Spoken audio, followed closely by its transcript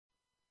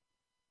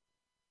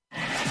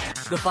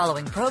The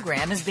following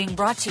program is being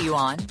brought to you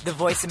on the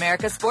Voice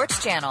America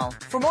Sports Channel.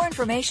 For more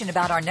information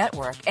about our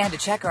network and to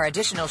check our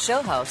additional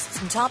show hosts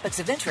and topics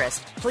of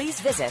interest, please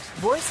visit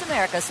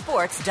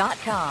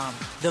voiceamericasports.com.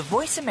 The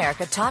Voice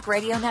America Talk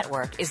Radio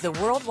Network is the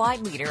worldwide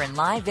leader in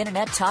live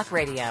Internet talk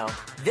radio.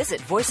 Visit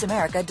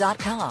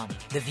voiceamerica.com.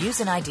 The views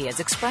and ideas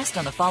expressed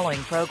on the following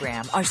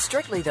program are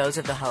strictly those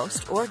of the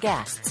host or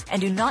guests and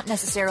do not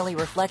necessarily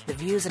reflect the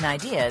views and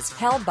ideas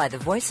held by the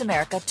Voice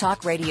America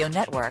Talk Radio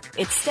Network,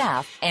 its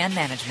staff, and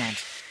management.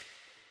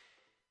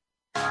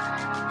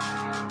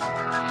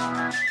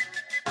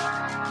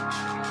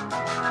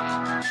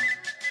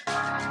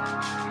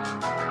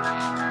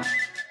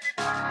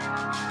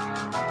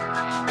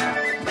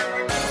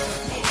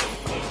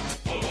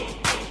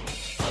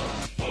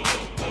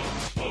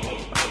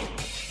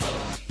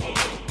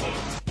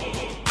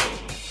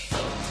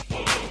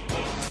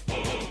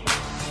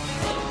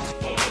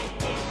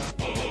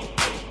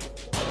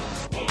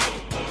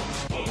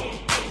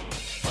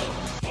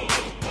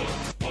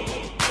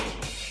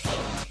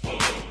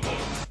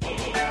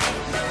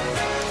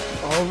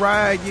 All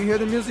right, you hear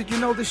the music, you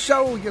know the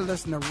show. You're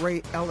listening to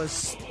Ray Ellis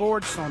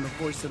Sports on the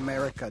Voice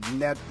America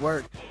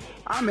Network.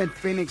 I'm in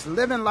Phoenix,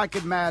 living like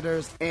it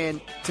matters,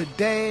 and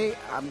today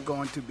I'm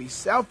going to be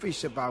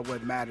selfish about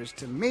what matters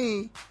to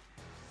me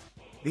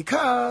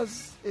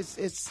because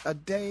it's a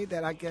day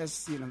that I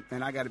guess,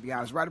 and I got to be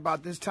honest, right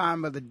about this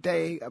time of the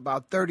day,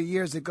 about 30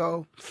 years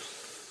ago,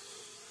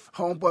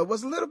 homeboy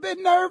was a little bit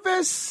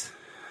nervous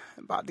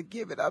about to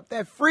give it up,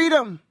 that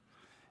freedom.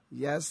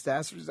 Yes,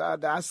 I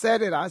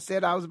said it. I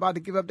said I was about to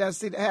give up that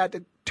seat. I had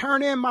to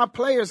turn in my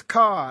player's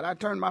card. I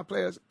turned my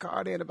player's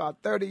card in about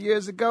 30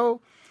 years ago.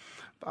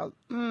 About,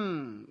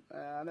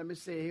 let me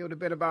see. It would have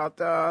been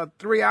about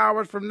 3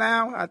 hours from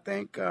now, I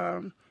think,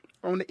 on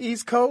the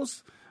East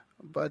Coast.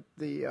 But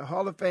the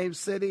Hall of Fame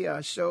city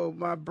showed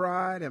my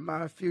bride and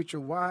my future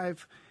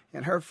wife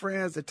and her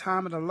friends the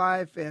time of their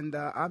life. And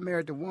I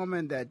married a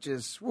woman that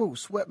just,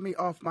 swept me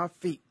off my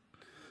feet.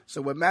 So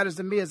what matters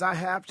to me is I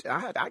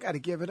got to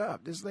give it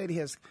up. This lady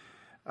has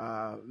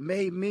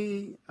made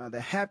me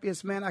the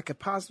happiest man I could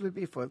possibly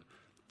be for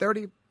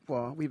 30.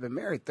 Well, we've been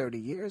married 30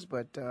 years,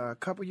 but a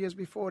couple years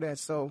before that.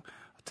 So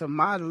to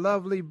my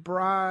lovely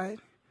bride,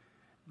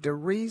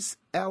 Doris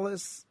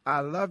Ellis,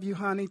 I love you,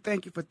 honey.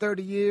 Thank you for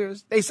 30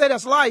 years. They say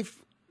that's life.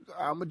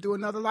 I'm going to do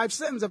another life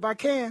sentence if I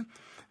can.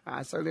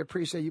 I certainly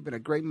appreciate you've been a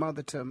great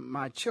mother to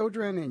my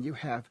children, and you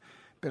have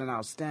been an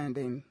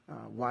outstanding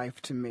wife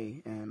to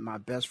me and my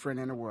best friend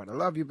in the world. I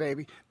love you,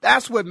 baby.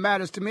 That's what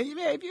matters to me.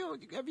 If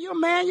you're a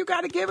man, you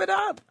got to give it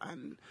up.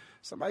 And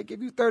somebody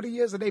give you 30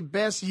 years of their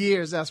best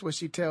years. That's what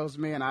she tells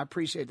me, and I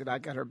appreciate that I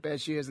got her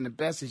best years, and the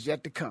best is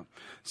yet to come.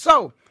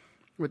 So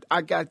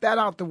I got that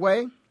out the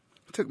way.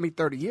 It took me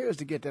 30 years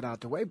to get that out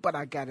the way, but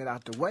I got it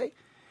out the way.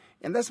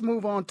 And let's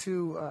move on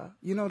to,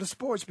 the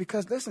sports,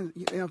 because, listen,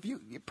 if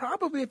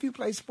you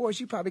play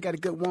sports, you probably got a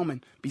good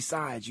woman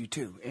besides you,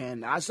 too.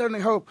 And I certainly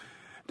hope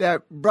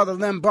that Brother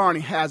Lem Barney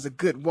has a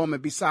good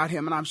woman beside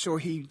him, and I'm sure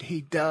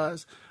he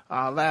does.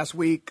 Last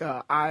week,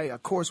 I,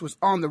 of course, was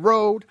on the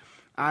road.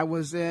 I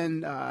was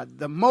in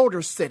the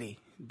Motor City,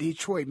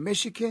 Detroit,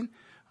 Michigan.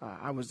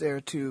 I was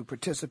there to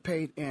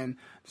participate in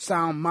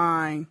Sound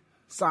Mind,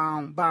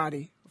 Sound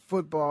Body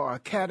Football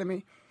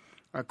Academy.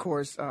 Of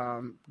course,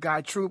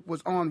 Guy Troop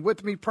was on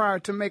with me prior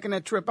to making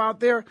that trip out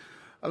there,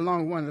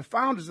 along with one of the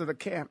founders of the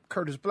camp,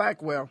 Curtis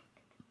Blackwell.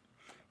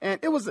 And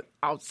it was an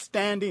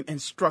outstanding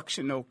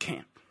instructional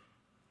camp.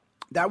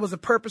 That was the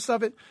purpose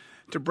of it,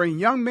 to bring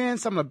young men,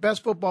 some of the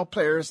best football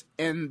players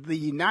in the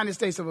United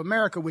States of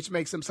America, which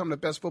makes them some of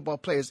the best football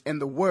players in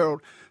the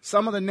world.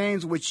 Some of the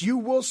names which you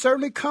will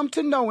certainly come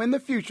to know in the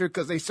future,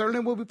 because they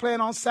certainly will be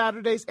playing on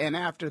Saturdays. And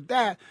after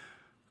that,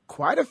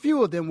 quite a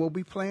few of them will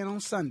be playing on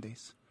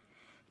Sundays.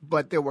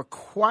 But there were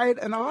quite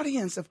an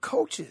audience of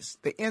coaches.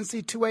 The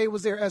NC2A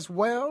was there as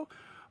well,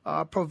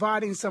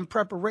 providing some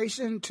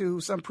preparation to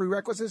some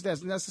prerequisites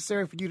that's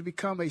necessary for you to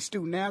become a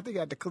student athlete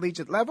at the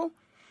collegiate level.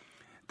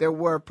 There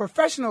were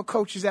professional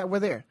coaches that were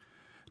there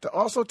to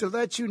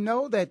let you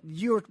know that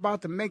you're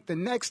about to make the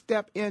next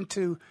step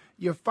into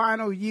your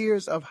final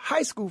years of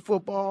high school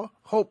football,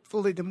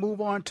 hopefully to move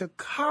on to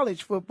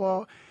college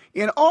football,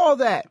 and all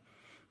that.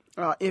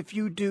 If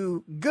you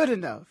do good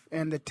enough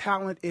and the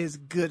talent is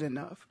good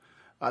enough,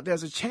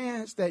 there's a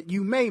chance that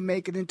you may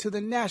make it into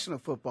the National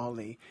Football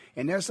League.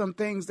 And there's some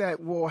things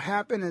that will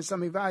happen and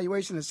some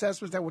evaluation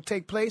assessments that will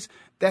take place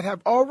that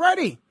have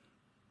already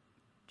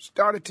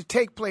started to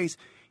take place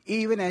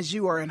even as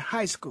you are in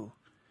high school.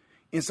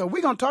 And so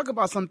we're going to talk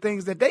about some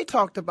things that they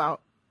talked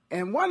about.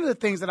 And one of the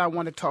things that I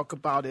want to talk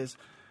about is,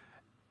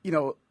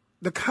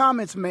 the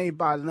comments made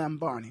by Lem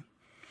Barney.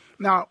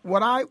 Now,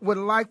 what I would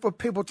like for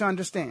people to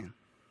understand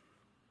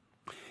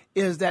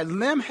is that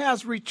Lem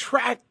has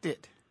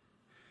retracted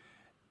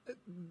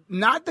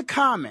not the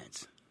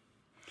comments,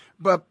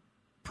 but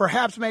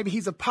perhaps maybe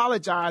he's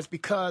apologized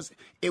because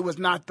it was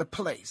not the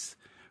place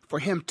for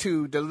him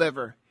to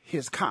deliver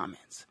his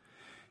comments.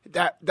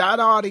 That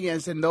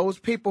audience and those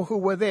people who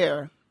were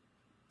there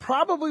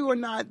probably were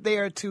not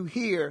there to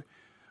hear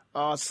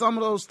some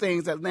of those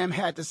things that Lem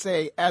had to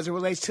say as it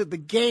relates to the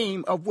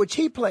game of which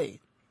he played.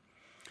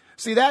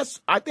 See,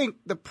 I think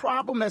the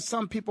problem that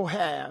some people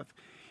have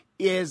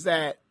is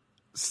that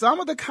some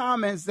of the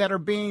comments that are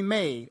being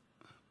made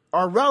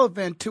are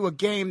relevant to a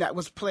game that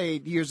was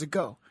played years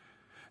ago.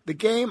 The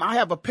game, I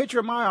have a picture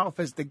in my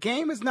office. The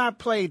game is not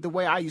played the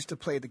way I used to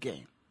play the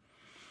game.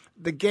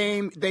 The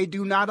game, they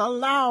do not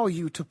allow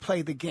you to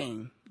play the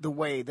game the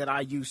way that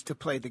I used to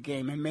play the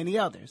game and many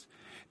others.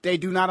 They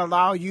do not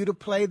allow you to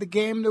play the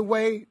game the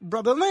way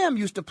Brother Lamb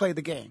used to play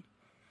the game.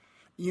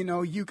 You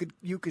know, you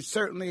could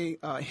certainly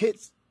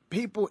hit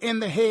people in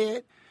the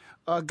head.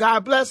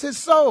 God bless his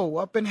soul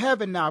up in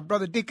heaven now,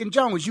 Brother Deacon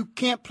Jones. You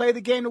can't play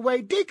the game the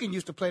way Deacon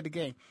used to play the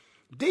game.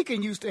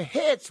 Deacon used to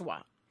head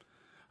swap.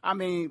 I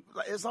mean,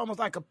 it's almost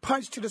like a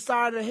punch to the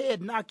side of the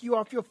head, knock you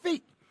off your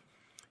feet.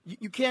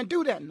 You can't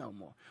do that no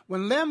more.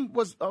 When Lem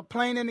was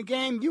playing in the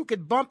game, you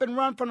could bump and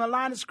run from the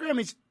line of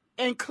scrimmage,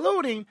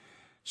 including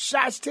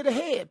shots to the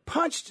head,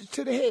 punched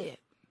to the head.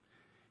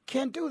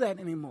 Can't do that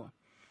anymore.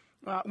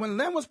 When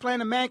Lem was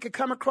playing, a man could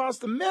come across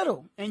the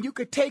middle, and you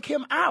could take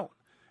him out.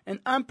 An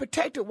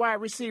unprotected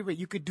wide receiver,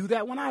 you could do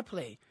that when I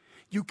played.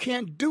 You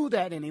can't do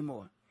that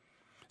anymore.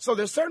 So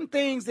there's certain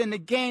things in the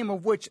game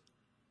of which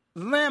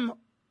Lem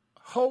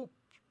hoped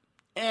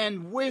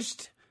and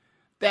wished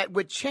that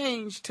would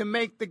change to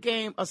make the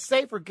game a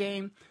safer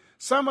game.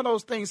 Some of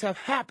those things have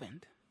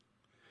happened.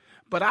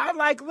 But I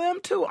like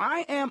Lem too.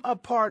 I am a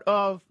part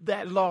of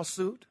that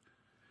lawsuit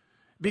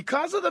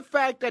because of the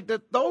fact that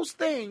those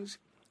things,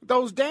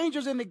 those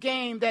dangers in the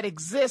game that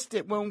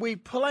existed when we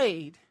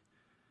played,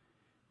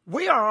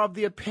 we are of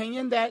the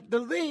opinion that the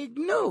league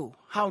knew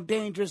how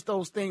dangerous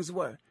those things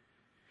were.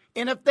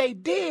 And if they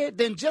did,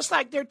 then just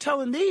like they're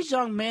telling these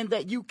young men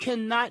that you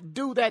cannot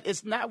do that,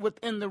 it's not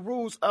within the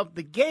rules of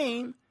the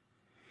game,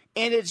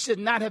 and it should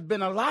not have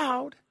been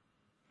allowed,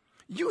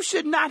 you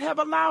should not have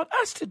allowed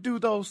us to do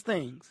those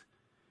things.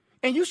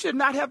 And you should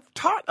not have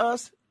taught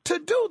us to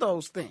do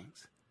those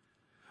things.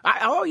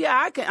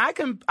 I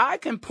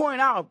can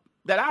point out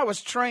that I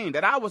was trained,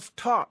 that I was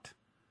taught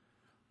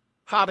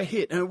how to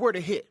hit and where to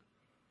hit.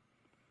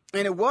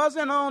 And it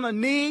wasn't on a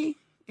knee.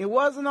 It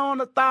wasn't on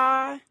the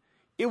thigh.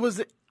 It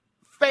was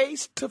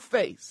face to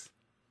face.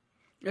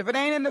 If it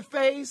ain't in the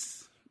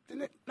face,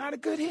 then it's not a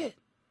good hit.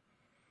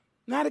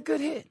 Not a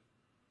good hit.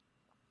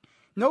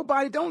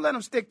 Nobody, don't let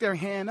them stick their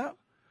hand up.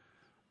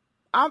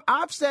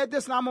 I've said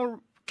this, and I'm going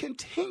to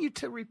continue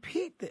to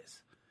repeat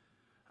this.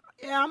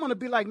 Yeah, I'm going to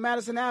be like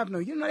Madison Avenue.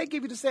 You know, they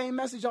give you the same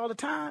message all the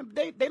time.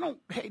 They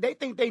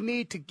think they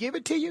need to give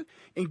it to you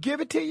and give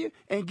it to you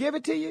and give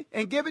it to you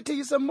and give it to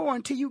you some more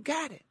until you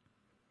got it.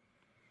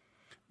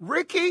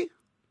 Ricky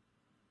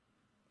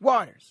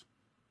Watters,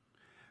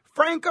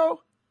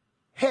 Franco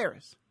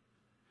Harris,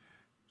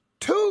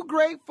 two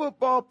great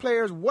football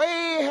players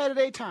way ahead of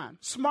their time.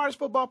 Smartest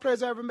football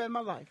players I ever met in my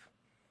life.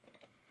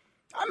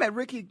 I met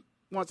Ricky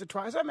once or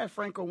twice. I met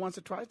Franco once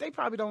or twice. They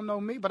probably don't know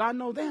me, but I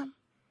know them.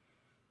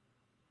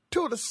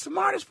 Two of the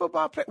smartest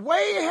football players,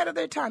 way ahead of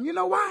their time. You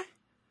know why?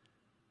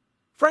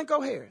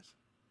 Franco Harris,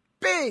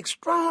 big,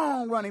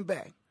 strong running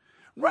back,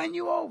 run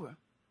you over.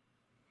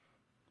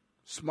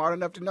 Smart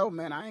enough to know,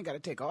 man, I ain't got to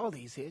take all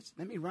these hits.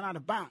 Let me run out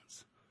of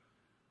bounds.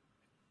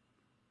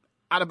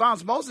 Out of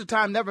bounds most of the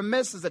time, never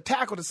misses a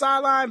tackle to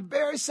sideline.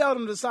 Very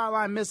seldom does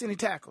sideline miss any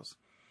tackles.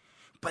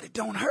 But it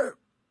don't hurt.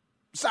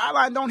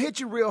 Sideline don't hit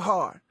you real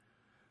hard.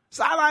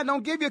 Sideline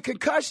don't give you a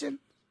concussion.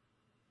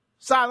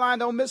 Sideline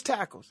don't miss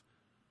tackles.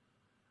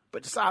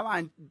 But the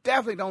sideline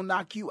definitely don't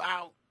knock you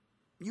out.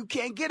 You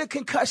can't get a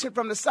concussion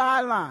from the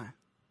sideline.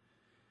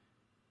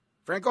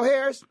 Franco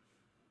Harris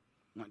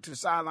went to the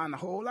sideline a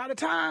whole lot of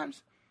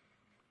times.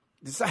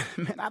 Decided,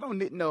 man, I don't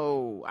need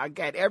no. I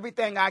got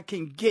everything I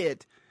can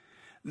get.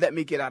 Let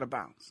me get out of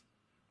bounds.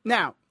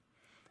 Now,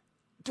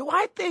 do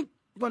I think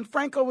when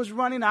Franco was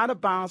running out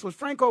of bounds, was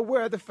Franco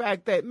aware of the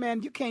fact that,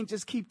 man, you can't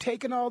just keep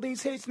taking all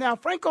these hits? Now,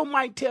 Franco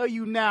might tell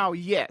you now,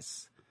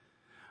 yes.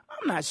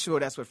 I'm not sure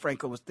that's what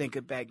Franco was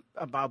thinking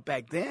about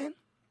back then.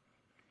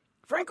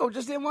 Franco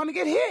just didn't want to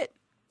get hit.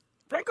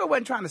 Franco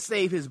wasn't trying to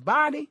save his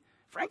body.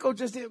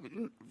 Franco's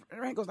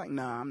like,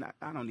 no,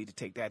 I don't need to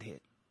take that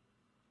hit.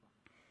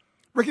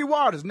 Ricky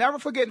Watters, never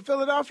forget in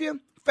Philadelphia,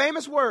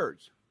 famous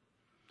words.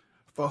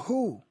 For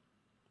who?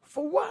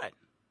 For what?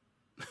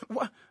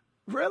 What?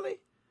 Really?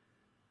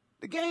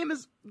 The game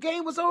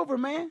was over,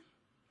 man.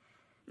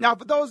 Now,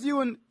 for those of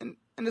you in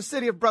the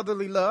city of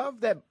brotherly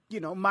love that,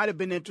 might have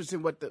been interested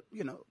in what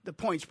the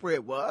point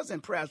spread was,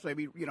 and perhaps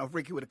maybe, if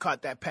Ricky would have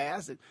caught that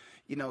pass and,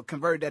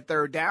 converted that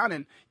third down,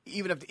 and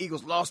even if the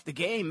Eagles lost the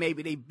game,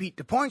 maybe they beat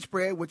the point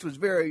spread, which was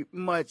very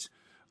much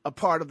a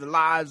part of the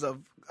lives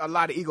of a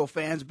lot of Eagle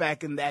fans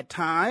back in that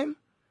time.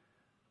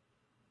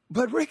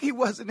 But Ricky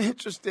wasn't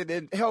interested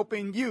in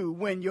helping you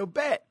win your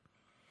bet.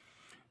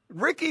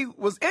 Ricky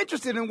was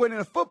interested in winning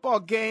a football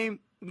game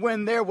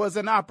when there was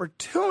an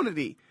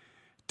opportunity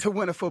to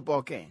win a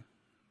football game.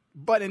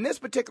 But in this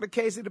particular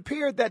case, it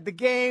appeared that the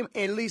game,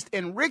 at least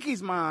in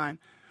Ricky's mind,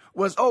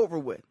 was over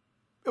with.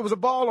 It was a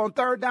ball on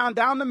third down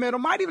the middle,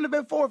 might even have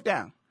been fourth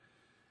down.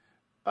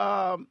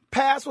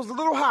 pass was a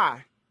little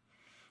high.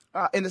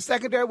 In the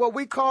secondary, what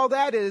we call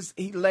that is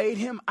he laid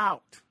him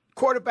out.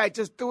 Quarterback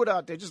just threw it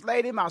out there, just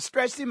laid him out,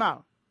 stretched him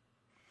out.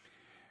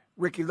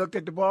 Ricky looked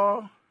at the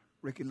ball.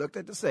 Ricky looked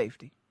at the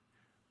safety.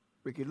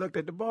 Ricky looked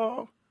at the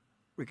ball.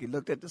 Ricky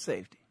looked at the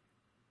safety.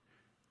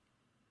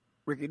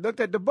 Ricky looked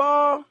at the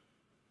ball.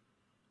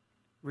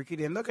 Ricky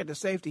didn't look at the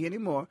safety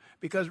anymore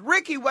because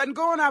Ricky wasn't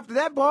going after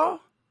that ball.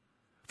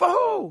 For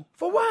who?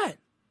 For what?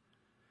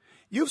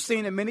 You've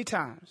seen it many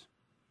times.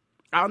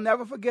 I'll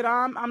never forget.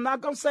 I'm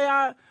not going to say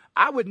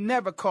I would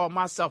never call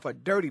myself a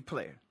dirty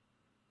player.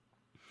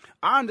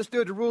 I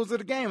understood the rules of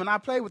the game, and I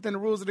played within the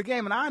rules of the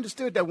game, and I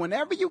understood that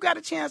whenever you got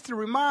a chance to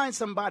remind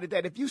somebody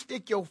that if you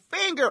stick your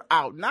finger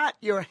out, not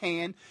your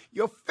hand,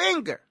 your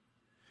finger,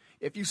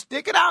 if you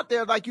stick it out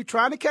there like you're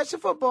trying to catch a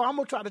football, I'm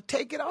going to try to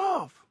take it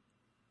off.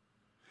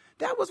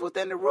 That was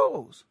within the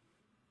rules.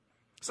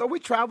 So we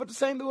traveled to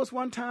St. Louis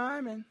one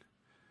time, and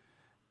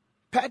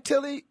Pat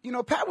Tilley,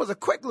 Pat was a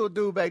quick little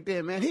dude back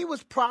then, man. He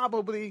was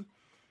probably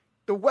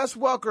the Wes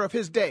Welker of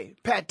his day,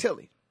 Pat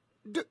Tilley.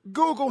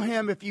 Google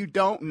him if you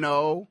don't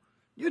know.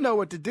 You know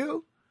what to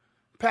do.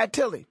 Pat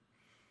Tilley.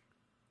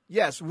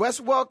 Yes, Wes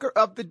Welker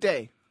of the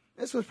day.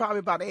 This was probably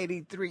about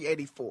 83,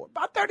 84.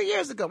 About 30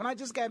 years ago when I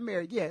just got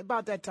married. Yeah,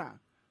 about that time.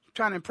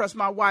 Trying to impress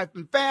my wife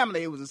and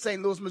family. It was in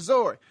St. Louis,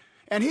 Missouri.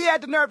 And he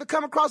had the nerve to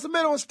come across the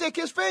middle and stick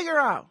his finger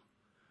out.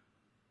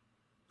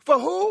 For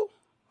who?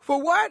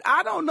 For what?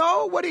 I don't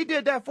know what he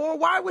did that for.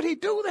 Why would he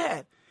do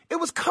that? It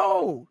was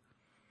cold.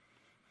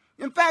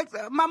 In fact,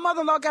 my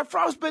mother-in-law got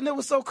frostbitten. It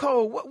was so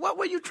cold. What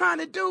were you trying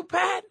to do,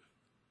 Pat?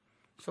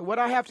 So what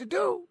I have to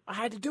do, I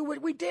had to do what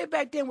we did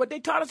back then, what they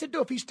taught us to do.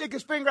 If he stick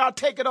his finger out,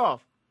 take it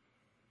off.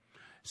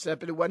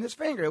 Except it wasn't his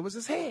finger. It was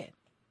his head.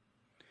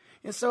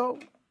 And so,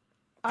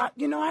 I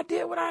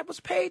did what I was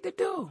paid to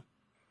do.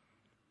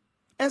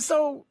 And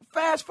so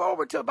fast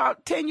forward to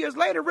about 10 years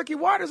later, Ricky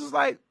Watters was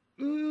like,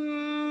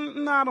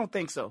 no, I don't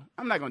think so.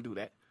 I'm not going to do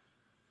that.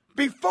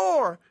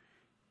 Before,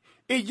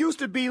 it used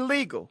to be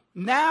legal.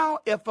 Now,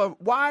 if a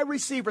wide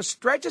receiver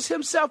stretches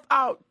himself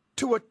out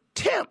to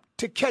attempt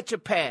to catch a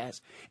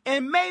pass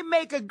and may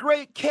make a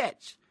great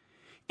catch,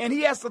 and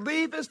he has to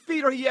leave his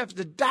feet or he has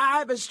to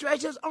dive and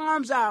stretch his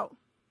arms out,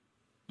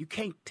 you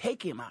can't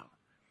take him out.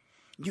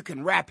 You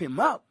can wrap him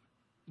up,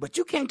 but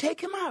you can't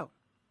take him out.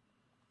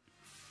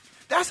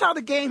 That's how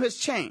the game has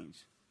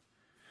changed.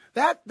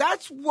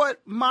 That's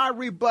what my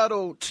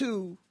rebuttal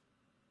to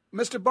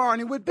Mr.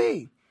 Barney would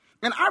be.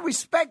 And I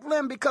respect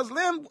Lem because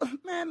Lem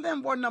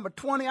wore number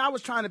 20. I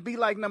was trying to be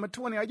like number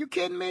 20. Are you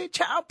kidding me?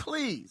 Child,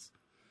 please.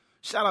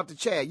 Shout out to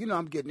Chad. You know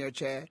I'm getting there,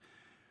 Chad.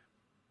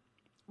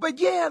 But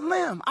yeah,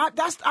 Lem,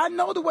 I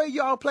know the way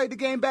y'all played the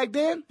game back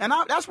then, and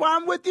that's why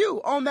I'm with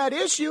you on that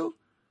issue.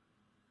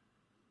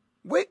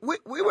 We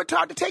were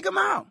taught to take him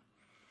out.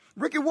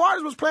 Ricky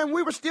Watters was playing.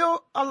 We were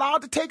still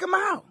allowed to take him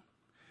out.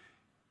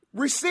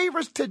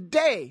 Receivers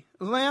today,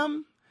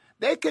 Lem,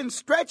 they can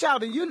stretch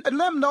out, and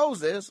Lem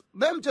knows this.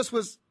 Lem just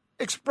was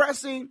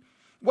expressing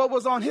what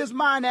was on his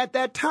mind at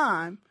that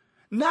time,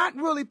 not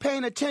really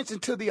paying attention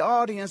to the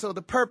audience or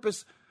the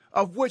purpose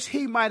of which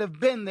he might have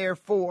been there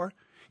for,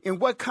 and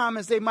what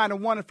comments they might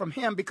have wanted from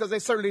him, because they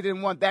certainly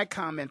didn't want that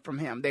comment from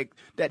him.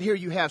 That here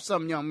you have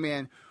some young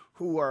men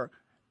who are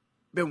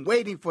been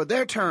waiting for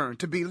their turn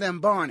to be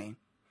Lem Barney.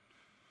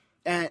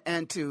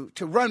 And to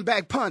run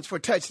back punts for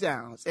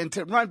touchdowns and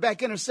to run back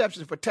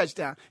interceptions for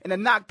touchdowns and to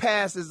knock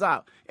passes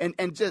out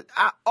and just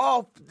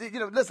off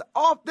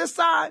this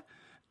side.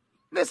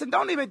 Listen,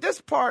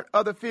 this part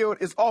of the field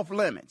is off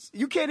limits.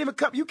 You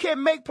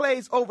can't make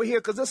plays over here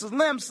because this is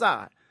Lem's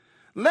side.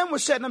 Lem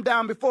was shutting them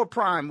down before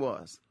Prime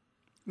was.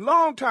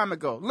 Long time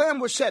ago, Lem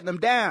was shutting them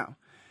down.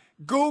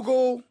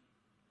 Google,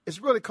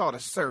 it's really called a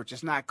search.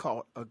 It's not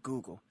called a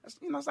Google. It's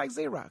like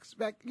Xerox.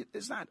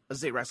 It's not a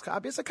Xerox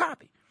copy. It's a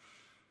copy.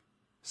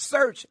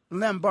 Search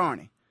Lem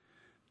Barney.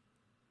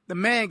 The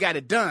man got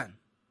it done.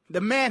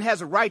 The man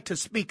has a right to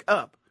speak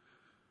up.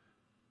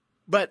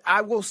 But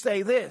I will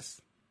say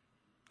this.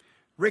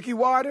 Ricky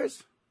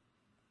Watters,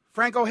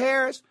 Franco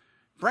Harris,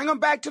 bring them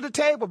back to the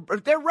table.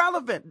 They're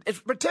relevant,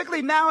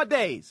 particularly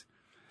nowadays.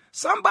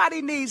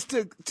 Somebody needs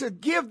to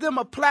give them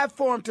a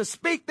platform to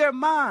speak their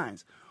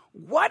minds.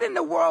 What in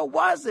the world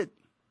was it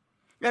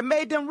that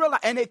made them realize?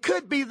 And it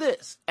could be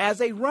this.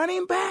 As a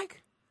running back,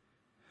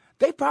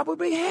 they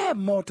probably had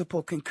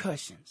multiple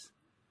concussions.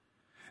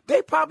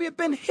 They probably have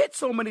been hit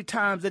so many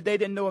times that they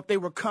didn't know if they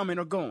were coming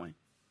or going.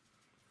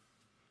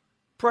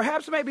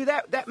 Perhaps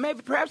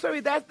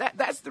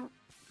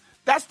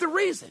that's the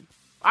reason.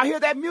 I hear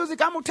that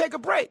music, I'm gonna take a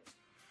break.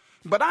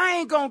 But I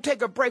ain't gonna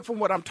take a break from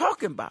what I'm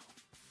talking about.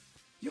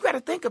 You got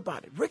to think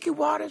about it. Ricky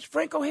Watters,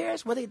 Franco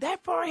Harris, were they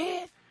that far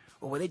ahead,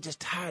 or were they just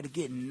tired of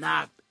getting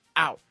knocked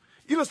out?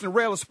 You listen to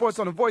Rail of Sports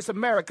on the Voice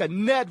America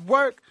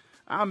Network.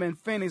 I'm in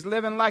Phoenix,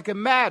 living like it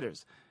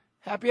matters.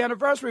 Happy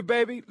anniversary,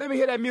 baby. Let me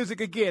hear that music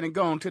again and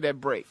go on to that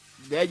break.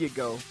 There you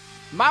go.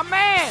 My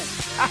man.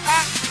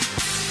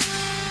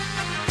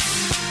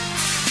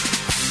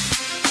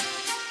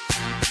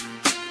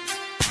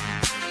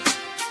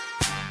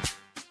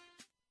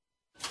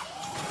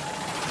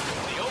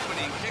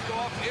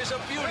 Kickoff is a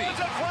beauty. It's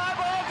a fly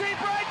ball deep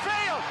right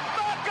field.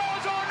 Back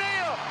goes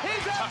O'Neill.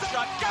 He's at the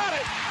shot. Got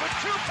it with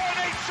 2.8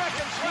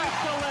 seconds left.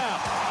 To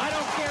left. I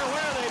don't care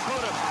where they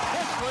put him.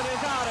 This one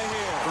is out of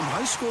here. From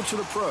high school to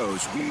the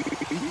pros, we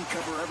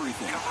cover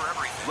everything.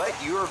 Let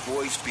your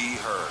voice be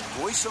heard.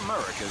 Voice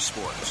America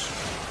Sports.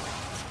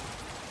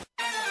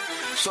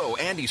 So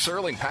Andy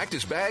Serling packed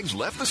his bags,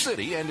 left the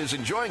city, and is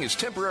enjoying his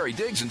temporary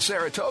digs in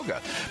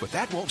Saratoga. But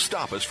that won't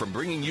stop us from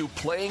bringing you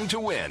Playing to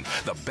Win,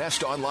 the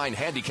best online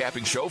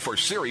handicapping show for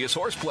serious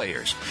horse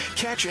players.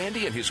 Catch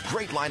Andy and his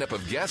great lineup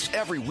of guests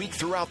every week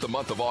throughout the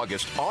month of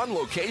August on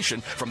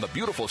location from the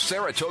beautiful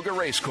Saratoga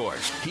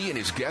Racecourse. He and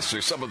his guests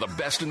are some of the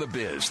best in the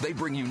biz. They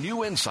bring you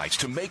new insights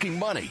to making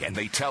money, and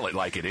they tell it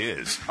like it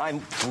is. I'm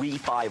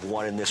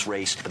 3-5-1 in this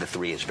race, but the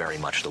 3 is very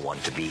much the one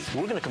to beat.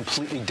 We're going to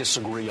completely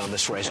disagree on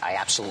this race. I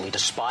absolutely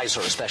despise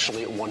her,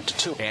 especially at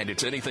 1-2. And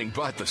it's anything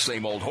but the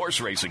same old horse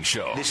racing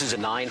show. This is a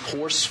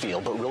 9-horse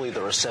field, but really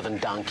there are 7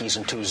 donkeys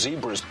and 2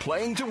 zebras.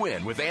 Playing to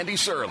Win with Andy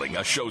Serling,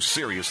 a show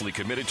seriously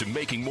committed to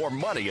making more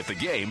money at the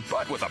game,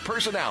 but with a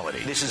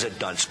personality. This is a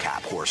dunce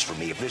cap horse for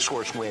me. If this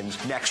horse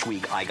wins, next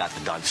week I got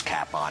the dunce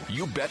cap on.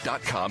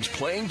 YouBet.com's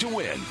Playing to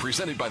Win,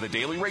 presented by the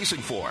Daily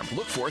Racing Form.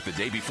 Look for it the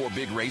day before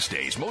big race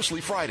days, mostly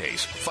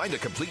Fridays. Find a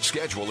complete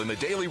schedule in the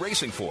Daily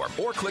Racing Form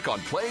or click on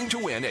Playing to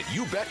Win at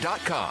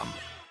YouBet.com.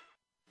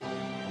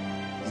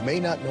 You may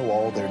not know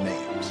all their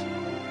names,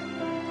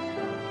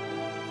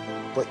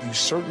 but you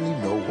certainly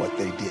know what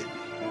they did.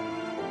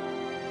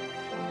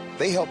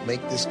 They helped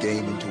make this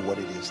game into what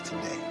it is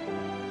today.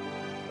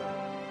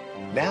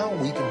 Now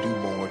we can do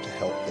more to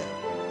help them.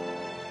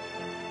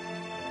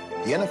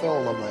 The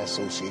NFL Alumni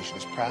Association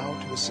is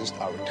proud to assist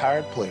our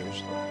retired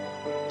players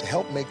to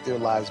help make their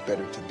lives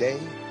better today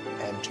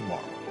and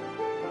tomorrow.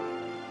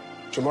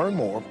 To learn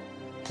more,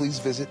 please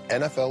visit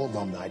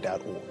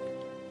NFLalumni.org.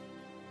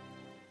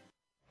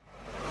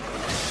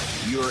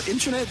 Your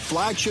internet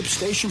flagship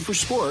station for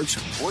sports,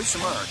 Voice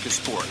America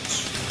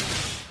Sports.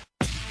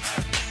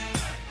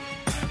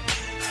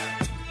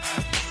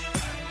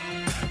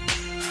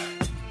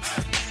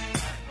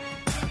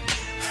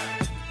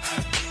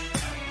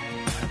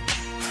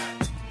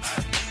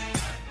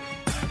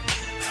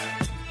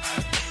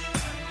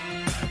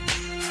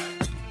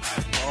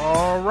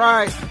 All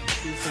right.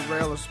 This is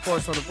Rail of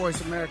Sports on the Voice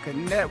America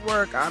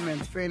Network. I'm in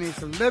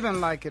Phoenix,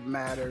 living like it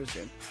matters.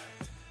 And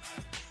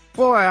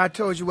boy, I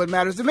told you what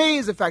matters to me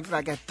is the fact that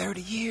I got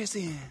 30 years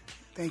in.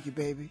 Thank you,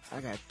 baby. I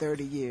got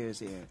 30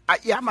 years in.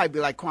 I might be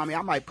like Kwame.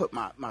 I might put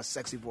my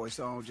sexy voice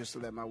on just to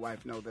let my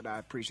wife know that I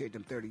appreciate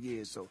them 30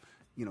 years. So,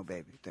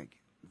 baby, thank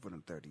you for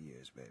them 30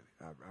 years, baby.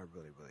 I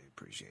really, really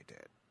appreciate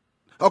that.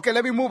 Okay,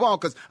 let me move on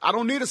because I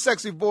don't need a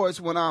sexy voice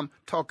when I'm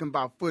talking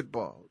about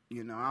football.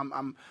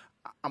 I'm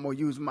going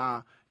to use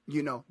my,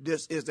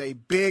 this is a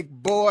big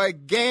boy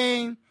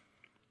game,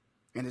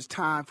 and it's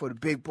time for the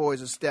big boys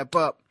to step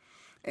up.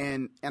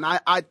 And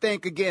I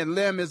think, again,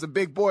 Lem is a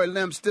big boy.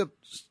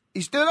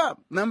 He stood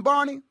up. Lem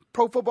Barney,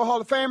 Pro Football Hall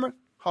of Famer,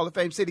 Hall of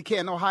Fame City,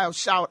 Canton, Ohio.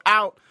 Shout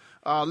out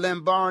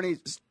Lem Barney.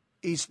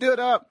 He stood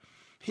up.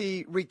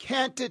 He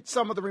recanted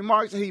some of the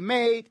remarks that he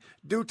made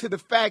due to the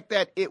fact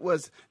that it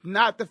was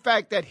not the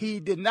fact that he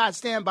did not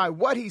stand by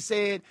what he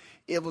said.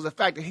 It was the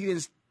fact that he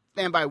didn't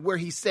stand by where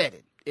he said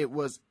it.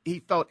 He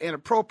felt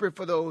inappropriate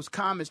for those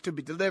comments to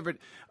be delivered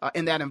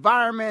in that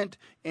environment,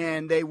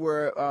 and they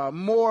were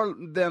more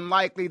than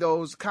likely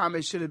those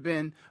comments should have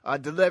been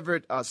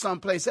delivered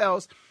someplace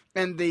else.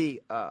 And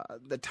the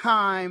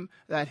time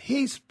that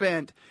he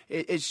spent,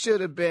 it should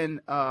have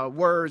been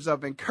words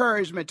of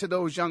encouragement to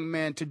those young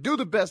men to do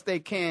the best they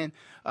can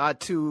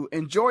to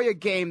enjoy a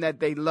game that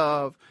they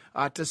love,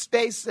 to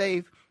stay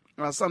safe.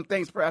 Some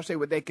things perhaps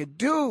they could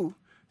do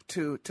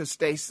to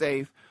stay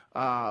safe.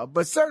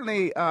 But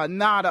certainly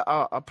not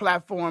a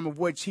platform of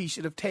which he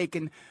should have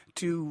taken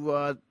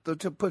to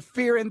put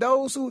fear in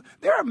those who.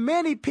 There are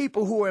many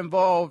people who are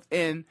involved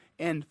in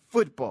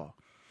football.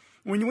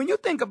 When you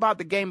think about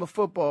the game of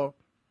football,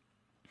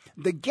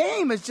 the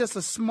game is just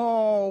a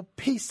small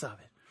piece of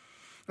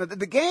it.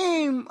 The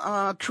game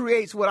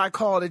creates what I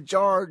call the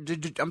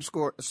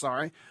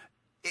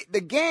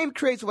game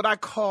creates what I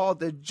call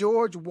the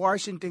George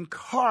Washington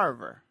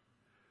Carver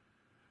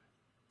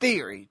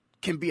theory.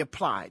 Can be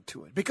applied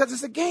to it because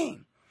it's a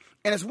game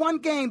and it's one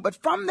game, but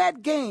from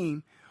that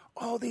game,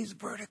 all these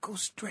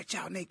verticals stretch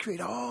out and they create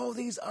all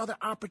these other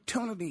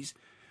opportunities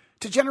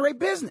to generate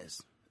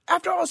business.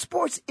 After all,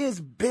 sports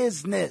is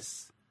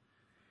business.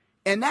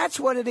 And that's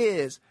what it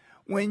is.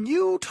 When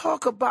you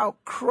talk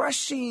about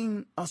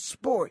crushing a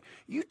sport,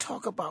 you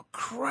talk about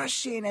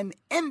crushing an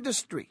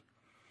industry.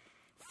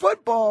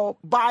 Football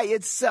by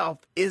itself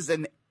is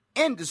an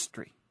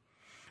industry.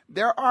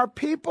 There are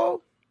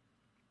people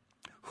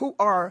who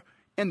are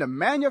in the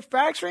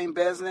manufacturing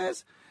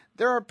business.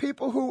 There are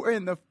people who are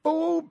in the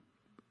food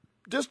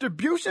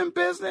distribution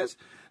business.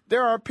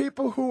 There are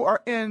people who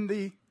are in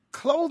the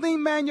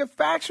clothing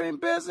manufacturing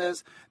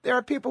business. There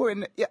are people who are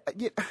in,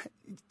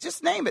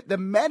 just name it, the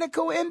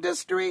medical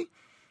industry.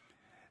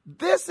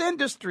 This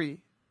industry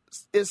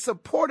is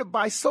supported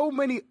by so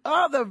many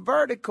other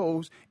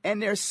verticals,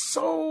 and there's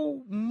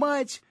so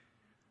much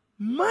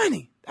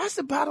money. That's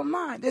the bottom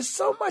line. There's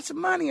so much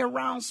money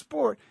around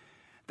sport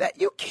that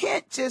you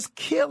can't just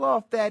kill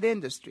off that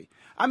industry.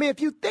 I mean,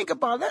 if you think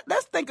about it,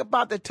 let's think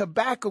about the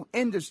tobacco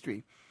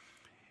industry.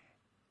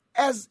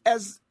 As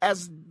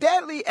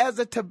deadly as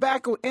the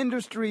tobacco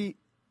industry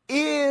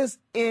is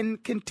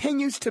and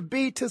continues to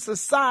be to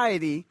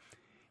society,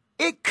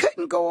 it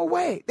couldn't go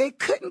away. They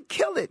couldn't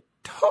kill it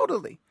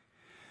totally.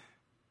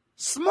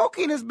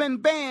 Smoking has been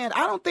banned.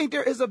 I don't think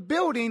there is a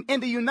building in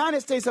the United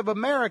States of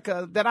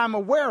America that I'm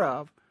aware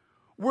of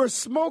where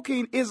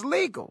smoking is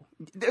legal.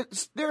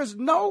 There's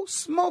no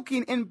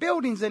smoking in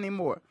buildings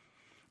anymore.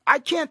 I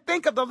can't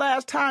think of the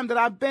last time that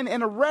I've been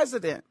in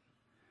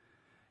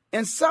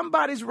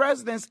somebody's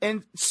residence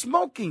and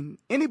smoking.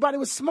 Anybody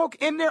would smoke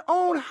in their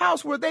own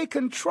house where they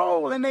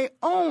control and they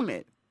own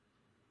it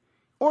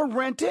or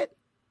rent it.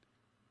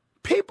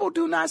 People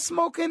do not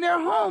smoke in their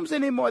homes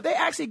anymore. They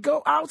actually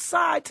go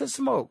outside to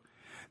smoke.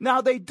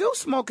 Now, they do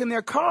smoke in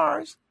their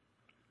cars,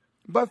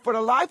 but for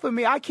the life of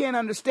me, I can't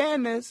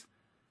understand this.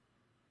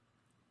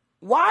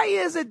 Why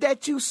is it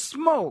that you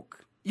smoke?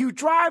 You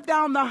drive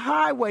down the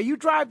highway, you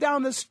drive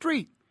down the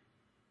street,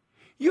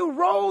 you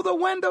roll the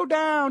window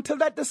down to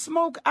let the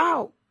smoke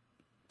out,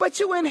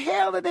 but you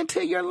inhale it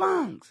into your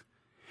lungs.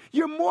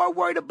 You're more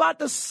worried about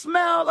the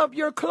smell of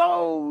your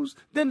clothes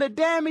than the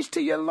damage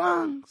to your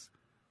lungs.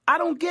 I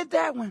don't get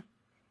that one.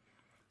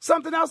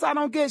 Something else I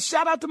don't get.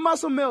 Shout out to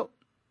Muscle Milk.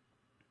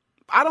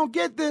 I don't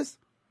get this.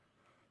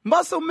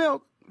 Muscle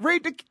Milk,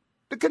 read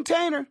the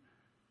container,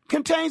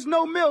 contains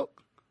no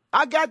milk.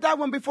 I got that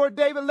one before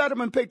David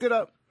Letterman picked it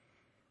up.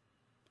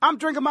 I'm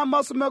drinking my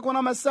Muscle Milk when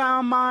I'm at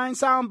Sound Mind,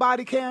 Sound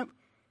Body Camp,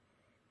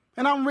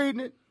 and I'm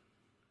reading it.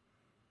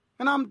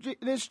 And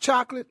it's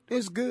chocolate,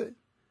 it's good.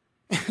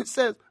 It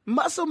says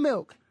Muscle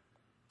Milk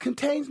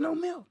contains no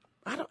milk.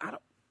 I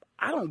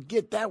don't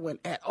get that one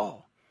at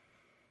all.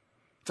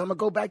 So I'm going to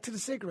go back to the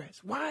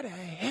cigarettes. Why the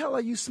hell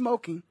are you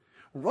smoking,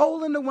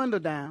 rolling the window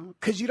down,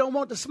 because you don't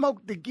want the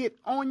smoke to get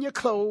on your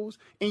clothes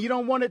and you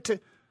don't want it to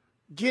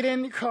get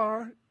in your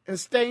car and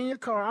stay in your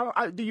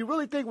car? Do you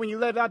really think when you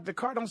let it out, the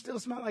car don't still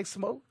smell like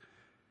smoke?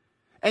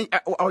 And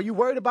are you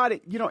worried about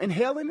it,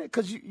 inhaling it?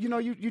 Because,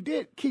 you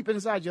did keep it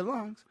inside your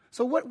lungs.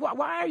 So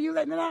why are you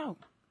letting it out?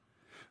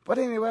 But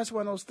anyway, that's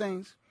one of those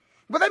things.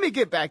 But let me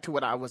get back to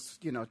what I was,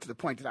 to the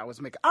point that I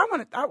was making. I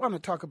want to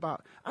talk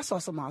about, I saw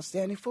some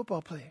outstanding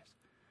football players.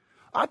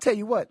 I'll tell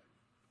you what,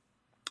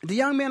 the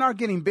young men are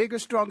getting bigger,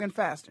 stronger, and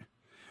faster.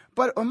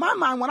 But in my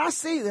mind, when I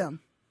see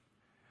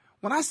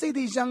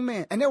these young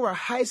men, and there were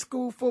high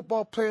school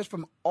football players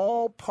from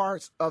all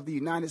parts of the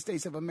United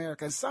States of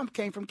America, and some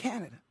came from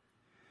Canada,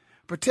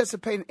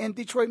 participating in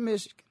Detroit,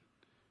 Michigan,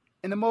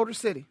 in the Motor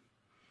City.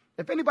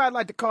 If anybody would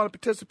like to call and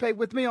participate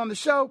with me on the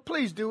show,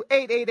 please do.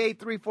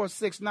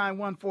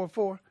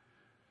 888-346-9144.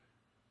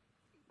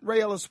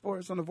 Ray Ellis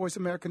Sports on the Voice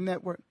America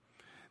Network.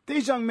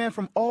 These young men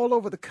from all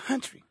over the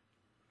country.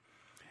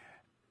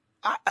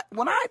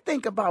 When I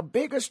think about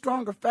bigger,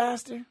 stronger,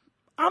 faster,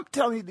 I'm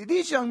telling you,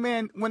 these young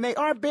men, when they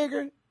are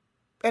bigger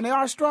and they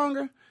are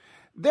stronger,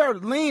 they're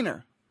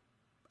leaner.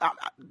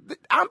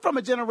 I'm from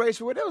a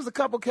generation where there was a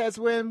couple cats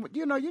when,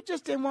 you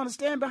just didn't want to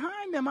stand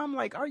behind them. I'm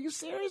like, are you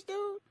serious,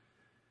 dude?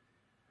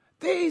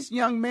 These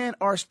young men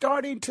are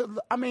starting to,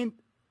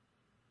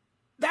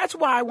 that's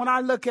why when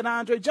I look at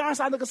Andre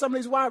Johnson, I look at some of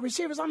these wide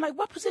receivers, I'm like,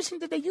 what position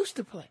did they used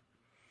to play?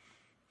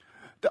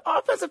 The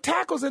offensive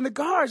tackles and the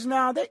guards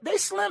now, they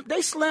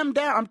slim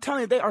down. I'm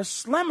telling you, they are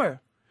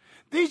slimmer.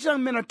 These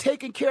young men are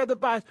taking care of their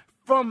bodies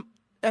from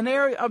an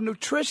area of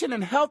nutrition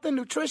and health and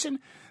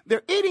nutrition.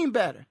 They're eating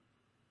better.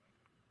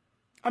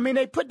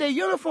 They put their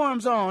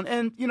uniforms on,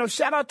 and,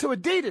 shout out to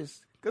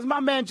Adidas, because my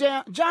man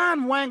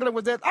John Wangler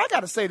was there. I got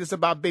to say this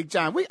about Big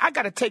John. I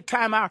got to take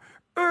time out,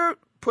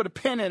 put a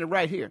pin in it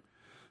right here.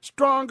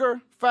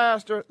 Stronger,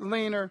 faster,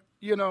 leaner,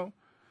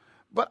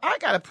 But I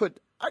got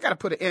to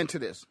put an end to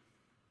this.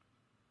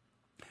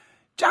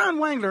 John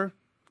Wangler,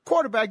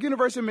 quarterback,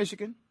 University of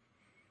Michigan.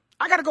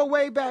 I got to go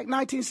way back,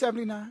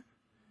 1979.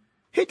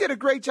 He did a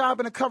great job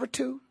in the cover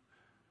two.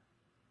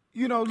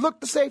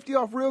 Looked the safety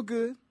off real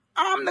good.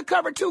 I'm the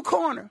cover two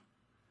corner.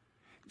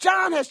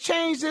 John has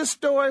changed his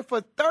story for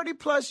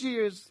 30-plus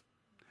years.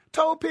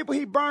 Told people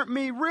he burnt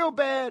me real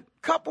bad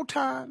a couple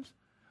times.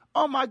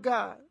 Oh, my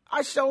God.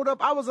 I showed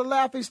up. I was a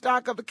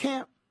laughingstock of the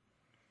camp.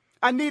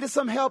 I needed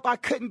some help. I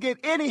couldn't get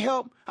any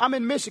help. I'm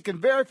in Michigan.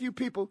 Very few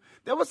people.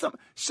 There was some.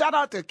 Shout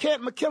out to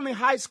Kent McKinley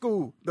High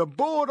School. The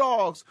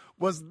Bulldogs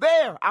was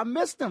there. I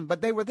missed them,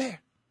 but they were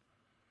there.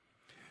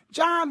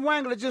 John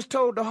Wangler just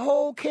told the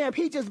whole camp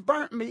he just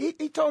burnt me.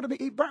 He told me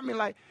he burnt me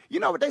like, you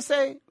know what they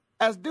say?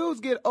 As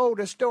dudes get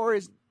older,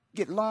 stories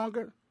get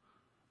longer.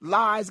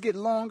 Lies get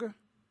longer.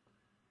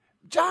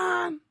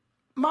 John,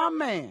 my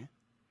man,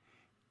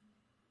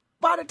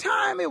 by the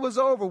time it was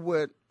over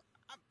with,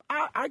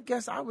 I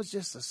guess I was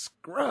just a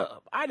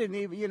scrub. I didn't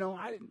even,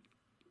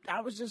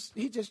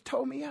 he just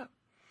told me up.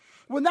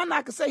 Well, nothing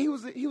I could say. He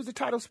was a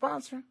title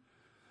sponsor.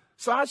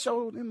 So I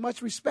showed him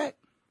much respect.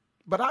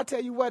 But I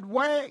tell you what,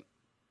 Wayne,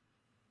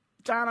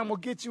 John, I'm going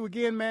to get you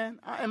again, man.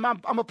 I'm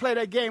going to play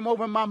that game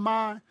over in my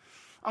mind.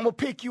 I'm going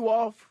to pick you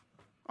off.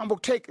 I'm going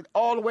to take it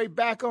all the way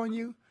back on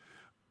you.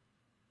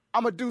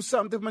 I'm going to do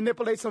something to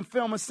manipulate some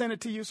film and send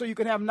it to you so you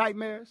can have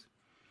nightmares.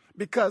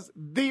 Because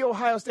The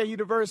Ohio State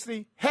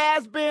University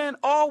has been,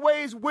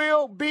 always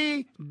will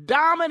be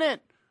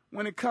dominant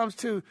when it comes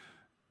to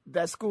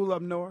that school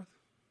up north.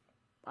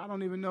 I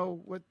don't even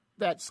know what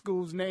that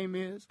school's name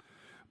is.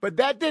 But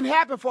that didn't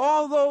happen for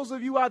all those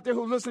of you out there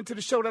who listen to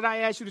the show that I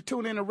asked you to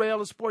tune in to Rail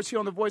of Sports here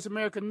on the Voice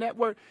America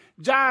Network.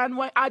 John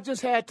Wayne, I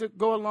just had to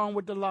go along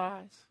with the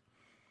lies.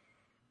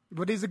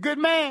 But he's a good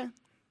man.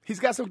 He's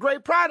got some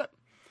great product.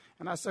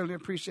 And I certainly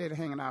appreciated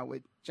hanging out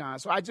with John.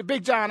 So,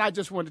 Big John, I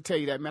just wanted to tell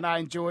you that, man. I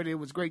enjoyed it. It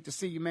was great to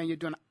see you, man. You're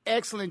doing an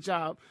excellent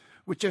job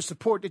with your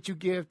support that you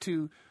give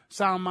to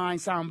Sound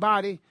Mind, Sound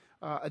Body.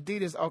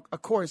 Adidas,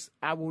 of course,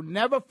 I will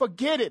never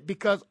forget it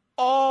because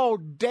all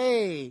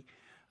day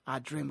I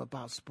dream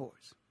about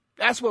sports.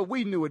 That's what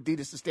we knew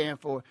Adidas to stand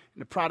for,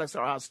 and the products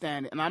are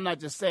outstanding. And I'm not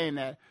just saying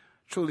that.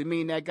 Truly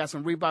mean that. Got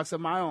some Reeboks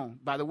of my own.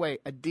 By the way,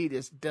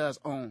 Adidas does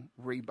own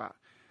Reebok.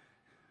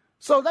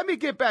 So let me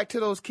get back to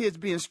those kids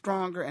being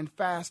stronger and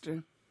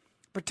faster,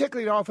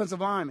 particularly the offensive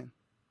linemen.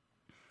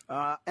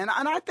 And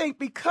I think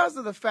because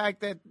of the fact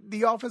that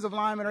the offensive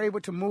linemen are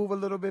able to move a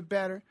little bit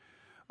better,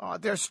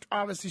 they're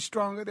obviously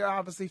stronger, they're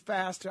obviously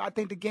faster. I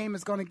think the game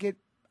is going to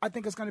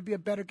it's going to be a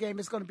better game.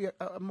 It's going to be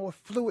a more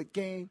fluid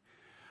game.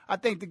 I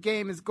think the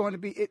game is going to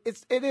be, it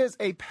is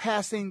a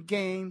passing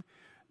game.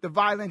 The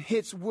violent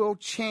hits will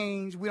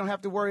change. We don't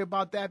have to worry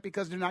about that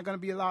because they're not going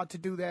to be allowed to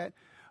do that.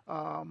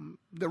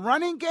 The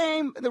running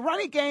game,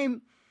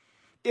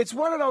 it's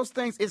one of those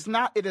things.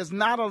 It is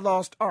not a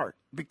lost art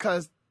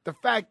because the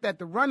fact that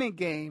the running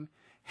game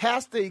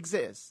has to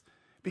exist.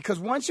 Because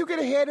once you get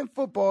ahead in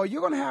football,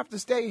 you're going to have to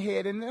stay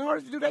ahead. And in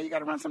order to do that, you got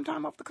to run some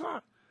time off the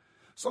clock.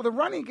 So the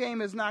running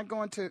game is not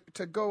going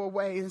to go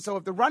away. And so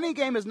if the running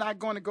game is not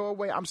going to go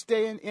away, I'm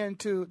staying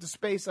into the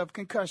space of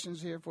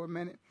concussions here for a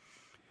minute.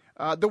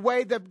 The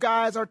way that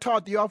guys are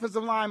taught, the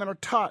offensive linemen are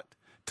taught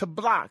to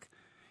block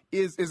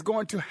is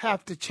going to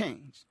have to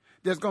change.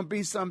 There's going to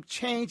be some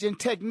change in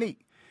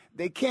technique.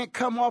 They can't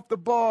come off the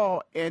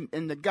ball and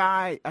the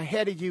guy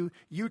ahead of you,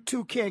 you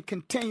two can't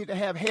continue to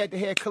have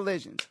head-to-head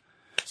collisions.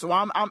 So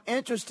I'm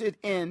interested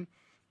in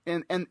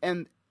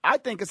I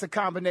think it's a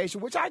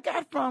combination, which I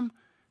got from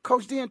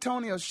Coach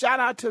D'Antonio. Shout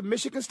out to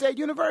Michigan State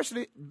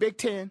University, Big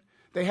Ten.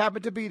 They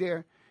happen to be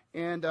there.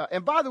 And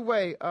by the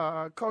way,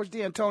 Coach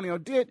D'Antonio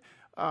did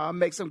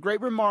make some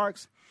great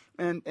remarks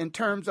in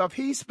terms of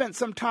he spent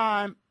some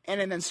time in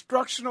an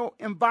instructional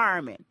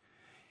environment,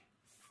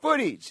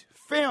 footage,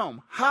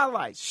 film,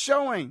 highlights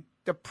showing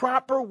the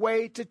proper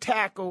way to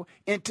tackle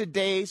in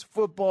today's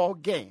football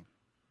game.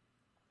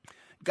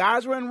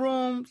 Guys were in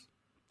rooms,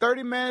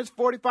 30 minutes,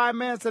 45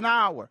 minutes, an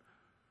hour.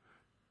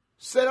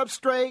 Sit up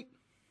straight,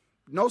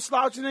 no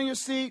slouching in your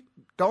seat,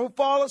 don't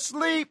fall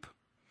asleep.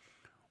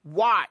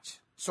 Watch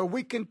so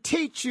we can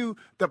teach you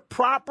the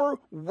proper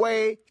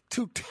way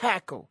to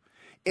tackle.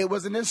 It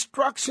was an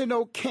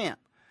instructional camp.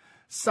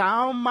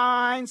 Sound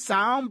Mind,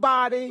 Sound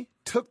Body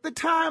took the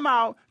time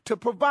out to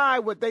provide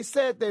what they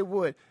said they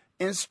would.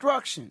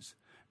 Instructions,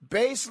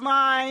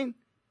 baseline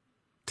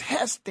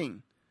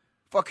testing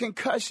for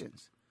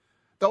concussions.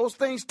 Those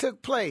things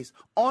took place.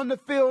 On the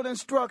field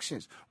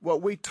instructions.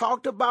 What we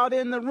talked about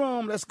in the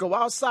room, let's go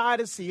outside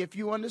and see if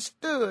you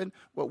understood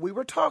what we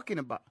were talking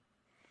about.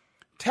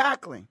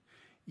 Tackling.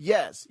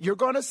 Yes, you're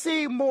going to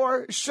see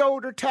more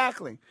shoulder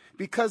tackling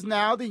because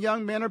now the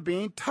young men are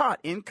being taught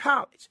in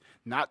college.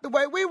 Not the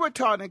way we were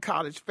taught in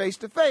college,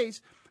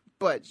 face-to-face,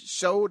 but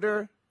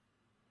shoulder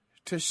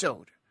to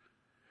shoulder.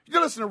 You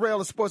listen to Rail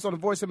of Sports on the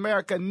Voice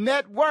America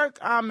Network.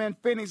 I'm in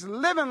Phoenix,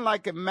 living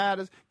like it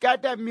matters.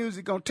 Got that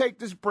music. Gonna take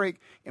this break,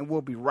 and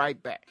we'll be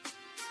right back.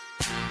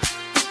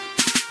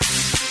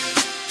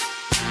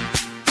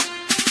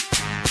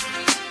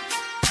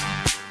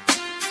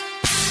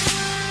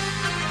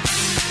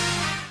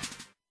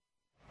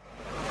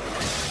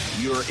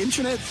 Your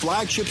internet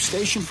flagship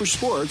station for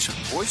sports,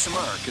 Voice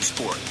America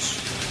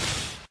Sports.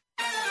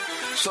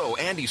 So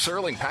Andy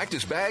Serling packed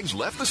his bags,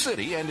 left the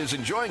city, and is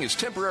enjoying his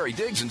temporary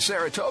digs in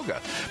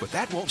Saratoga. But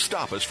that won't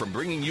stop us from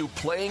bringing you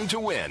Playing to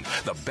Win,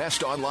 the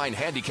best online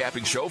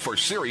handicapping show for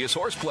serious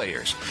horse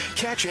players.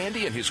 Catch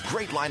Andy and his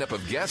great lineup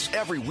of guests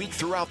every week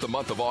throughout the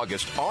month of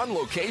August on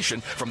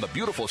location from the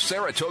beautiful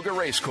Saratoga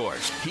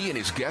Racecourse. He and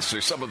his guests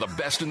are some of the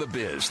best in the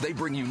biz. They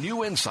bring you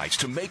new insights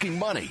to making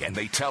money, and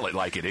they tell it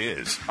like it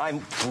is.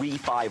 I'm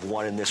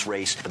 3-5-1 in this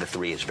race, but the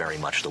 3 is very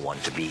much the one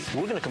to beat.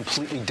 We're going to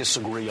completely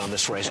disagree on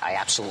this race. I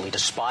absolutely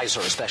despise despise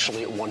her,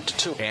 especially at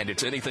 1-2. And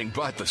it's anything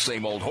but the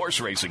same old horse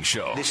racing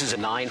show. This is a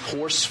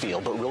 9-horse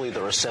field, but really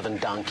there are 7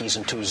 donkeys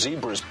and 2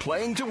 zebras.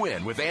 Playing to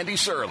Win with Andy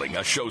Serling,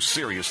 a show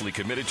seriously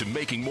committed to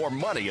making more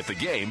money at the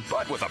game,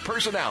 but with a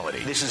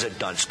personality. This is a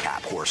dunce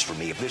cap horse for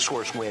me. If this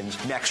horse wins,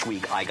 next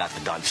week I got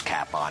the dunce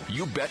cap on.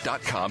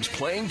 YouBet.com's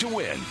Playing to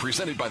Win,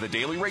 presented by the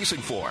Daily Racing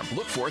Form.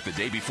 Look for it the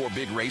day before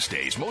big race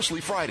days, mostly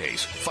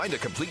Fridays. Find a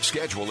complete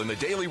schedule in the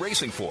Daily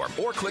Racing Form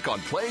or click on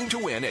Playing to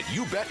Win at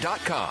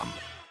YouBet.com.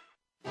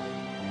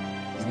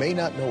 You may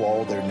not know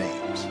all their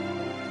names,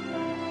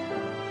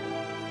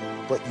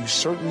 but you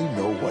certainly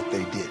know what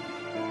they did.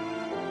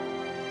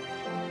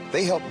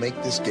 They helped make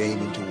this game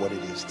into what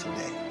it is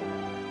today.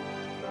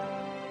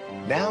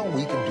 Now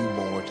we can do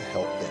more to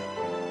help them.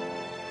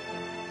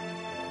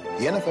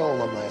 The NFL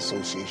Alumni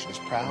Association is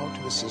proud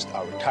to assist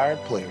our retired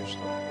players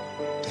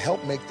to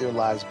help make their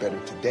lives better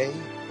today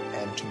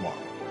and tomorrow.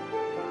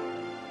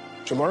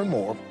 To learn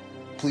more,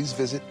 please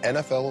visit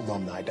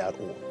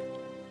NFLalumni.org.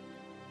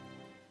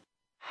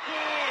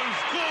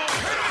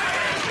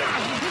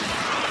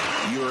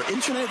 Your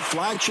internet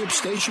flagship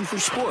station for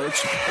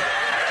sports.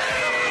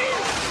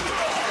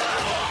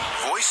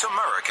 Voice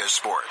America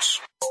Sports.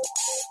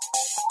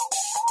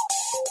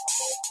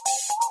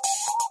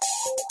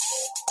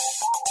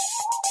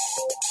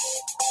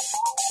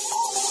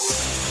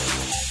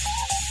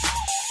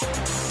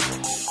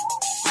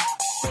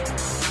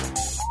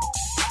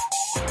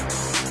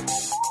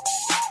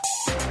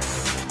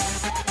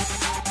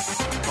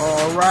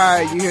 All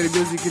right, you hear the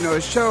music, you know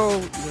the show.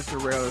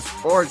 Mr. Rail of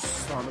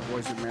Sports on the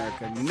Voice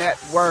America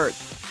Network.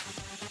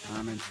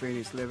 I'm in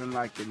Phoenix, living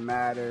like it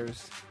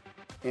matters.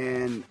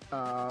 And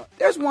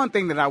there's one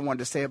thing that I wanted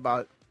to say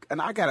about, and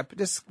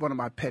this is one of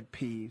my pet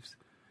peeves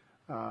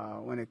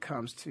when it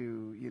comes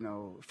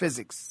to,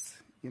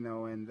 physics, and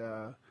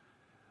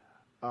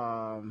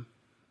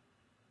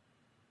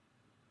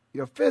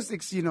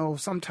physics,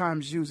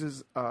 sometimes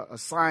uses a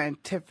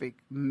scientific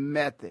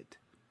method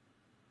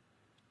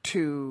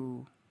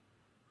to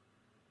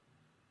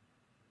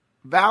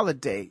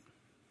validate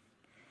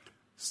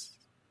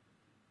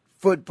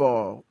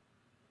football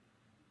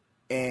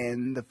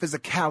and the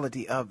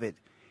physicality of it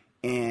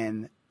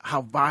and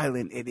how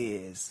violent it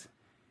is.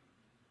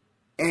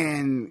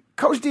 And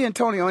Coach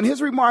D'Antonio, in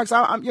his remarks,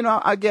 I'm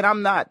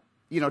not,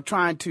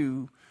 trying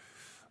to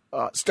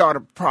start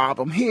a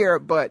problem here,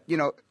 but,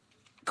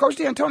 Coach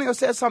D'Antonio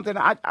said something.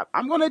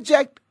 I'm going to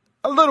object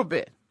a little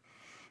bit.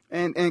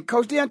 And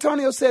Coach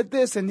D'Antonio said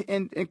this,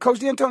 and Coach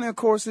D'Antonio, of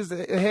course, is the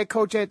head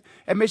coach at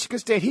Michigan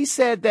State. He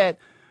said that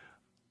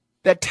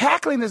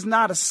tackling is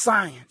not a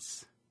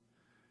science.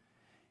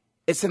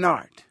 It's an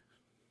art.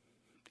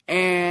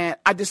 And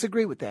I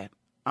disagree with that.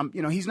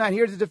 He's not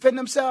here to defend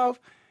himself,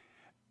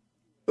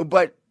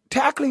 but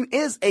tackling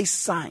is a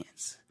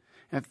science.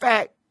 In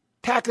fact,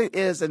 tackling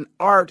is an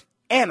art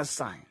and a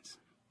science.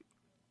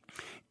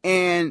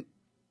 And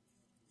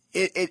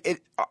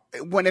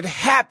when it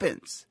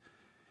happens,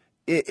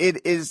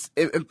 it is,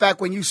 in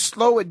fact, when you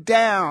slow it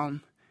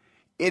down,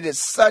 it is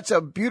such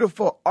a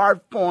beautiful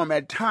art form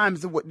at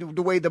times, the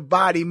way the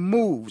body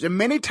moves. And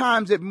many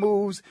times it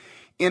moves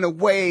in a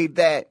way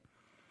that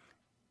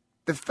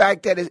the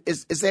fact that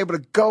it's able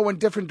to go in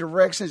different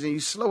directions and you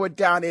slow it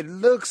down, it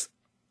looks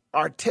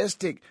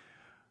artistic,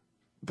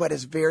 but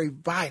it's very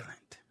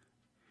violent.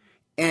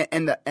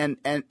 And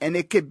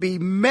it could be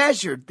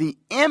measured, the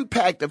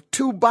impact of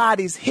two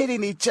bodies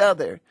hitting each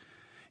other.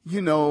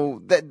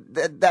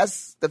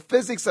 That's the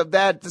physics of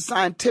that, the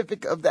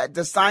scientific of that,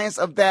 the science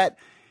of that.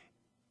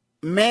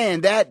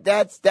 Man,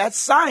 that's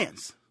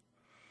science.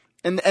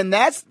 And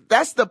that's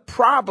the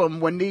problem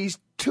when these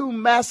two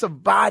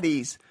massive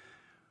bodies,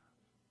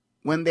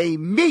 when they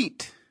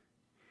meet,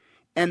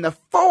 and the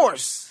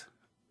force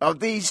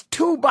of these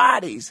two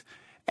bodies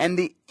and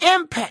the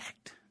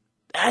impact,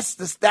 that's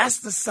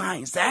the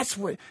science. That's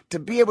what, to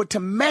be able to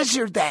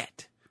measure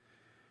that.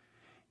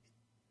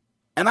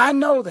 And I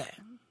know that,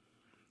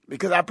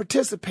 because I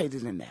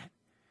participated in that.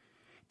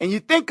 And you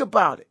think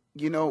about it,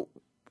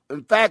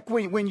 in fact,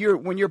 when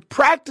you're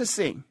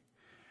practicing,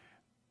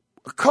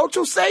 a coach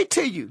will say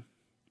to you,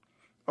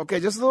 okay,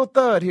 just a little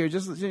thud here,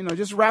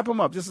 just wrap them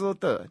up, just a little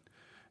thud,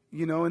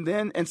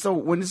 and so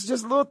when it's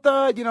just a little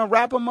thud,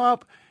 wrap them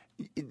up,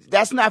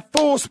 that's not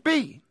full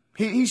speed.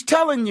 He's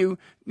telling you,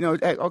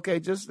 hey,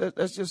 okay,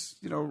 let's just,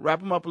 wrap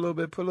them up a little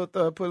bit, put a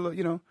little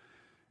thud,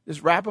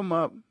 just wrap them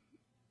up,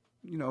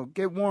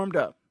 get warmed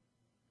up.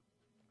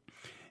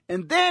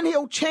 And then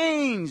he'll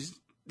change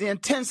the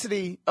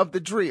intensity of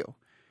the drill.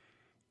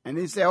 And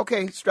he'll say,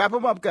 okay, strap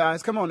them up,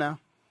 guys. Come on now.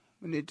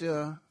 We need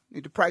to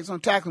practice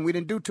on tackling. We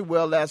didn't do too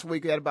well last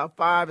week. We had about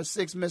 5 or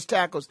 6 missed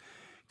tackles.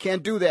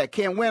 Can't do that.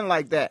 Can't win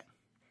like that.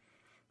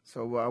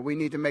 So we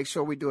need to make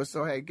sure we do it.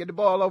 So, hey, get the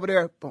ball over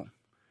there. Boom.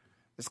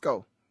 Let's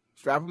go.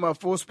 Strap them up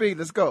full speed.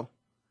 Let's go.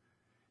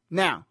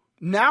 Now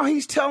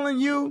he's telling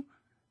you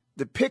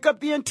to pick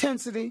up the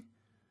intensity.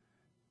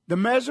 The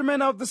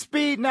measurement of the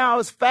speed now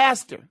is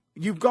faster.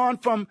 You've gone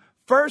from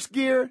first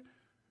gear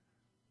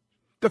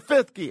to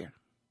fifth gear,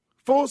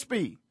 full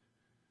speed.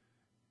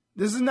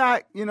 This is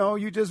not,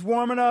 you just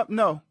warming up.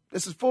 No,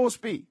 this is full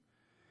speed.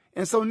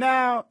 And so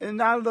now, it's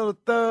not a little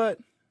thud.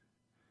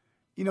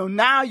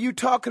 Now you're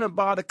talking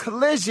about a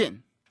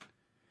collision.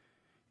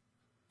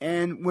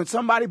 And when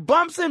somebody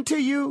bumps into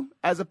you,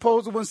 as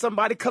opposed to when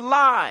somebody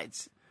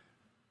collides,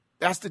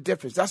 that's the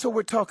difference. That's what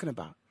we're talking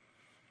about.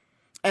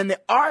 And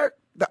the art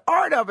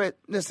of it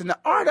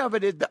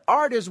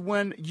is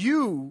when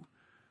you,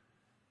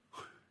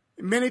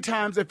 many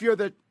times if you're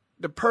the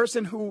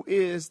person who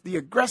is the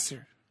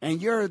aggressor and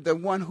you're the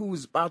one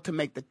who's about to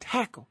make the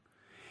tackle,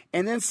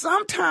 and then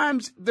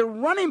sometimes the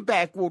running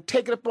back will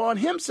take it upon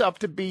himself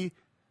to be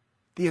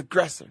the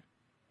aggressor.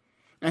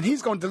 And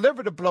he's going to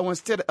deliver the blow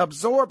instead of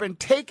absorb and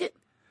take it.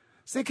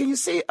 See, can you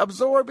see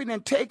absorbing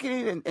and taking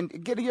it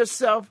and getting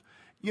yourself,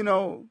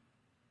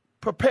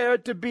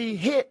 prepared to be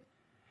hit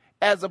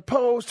as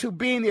opposed to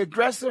being the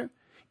aggressor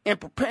and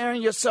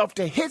preparing yourself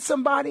to hit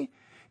somebody?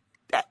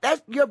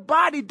 That your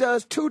body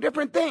does two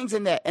different things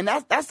in that. And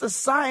that's the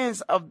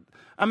science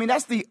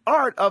that's the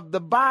art of the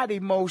body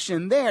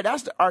motion there.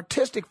 That's the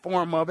artistic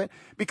form of it.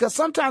 Because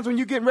sometimes when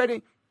you're getting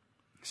ready,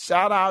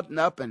 shout out and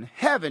up in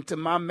heaven to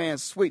my man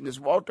Sweetness,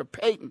 Walter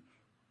Payton.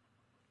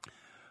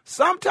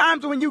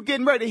 Sometimes when you're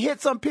getting ready to hit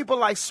some people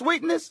like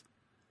Sweetness,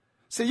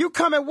 so you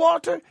come at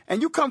Walter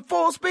and you come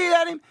full speed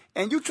at him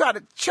and you try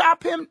to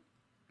chop him.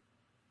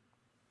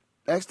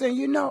 Next thing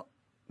you know,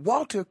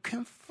 Walter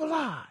can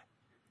fly.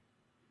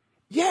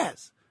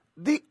 Yes,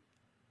 the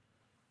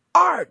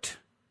art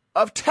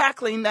of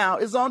tackling now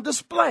is on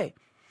display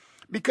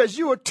because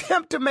you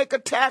attempt to make a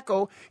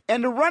tackle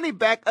and the running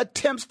back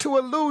attempts to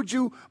elude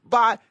you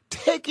by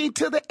taking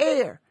to the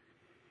air.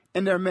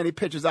 And there are many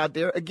pictures out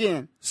there.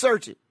 Again,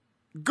 search it.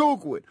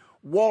 Google it.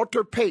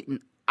 Walter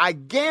Payton. I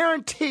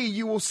guarantee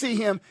you will see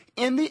him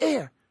in the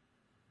air.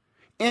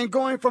 And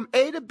going from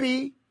A to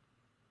B,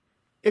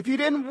 if you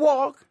didn't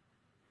walk,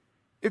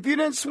 if you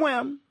didn't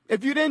swim,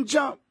 if you didn't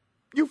jump,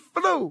 you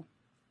flew.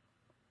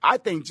 I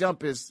think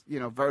jump is,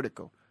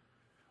 vertical.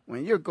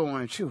 When you're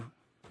going,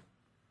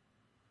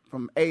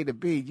 from A to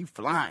B, you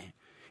flying.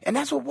 And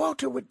that's what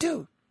Walter would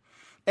do.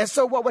 And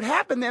so what would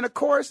happen then, of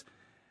course,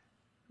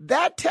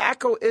 that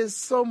tackle is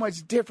so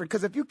much different.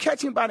 Because if you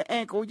catch him by the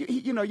ankle,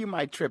 you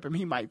might trip him.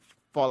 He might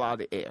fall out of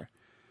the air.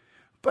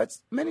 But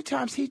many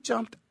times he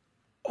jumped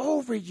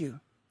over you.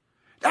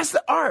 That's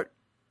the art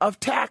of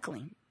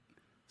tackling.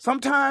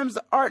 Sometimes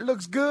the art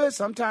looks good.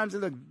 Sometimes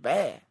it looks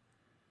bad.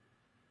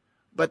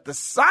 But the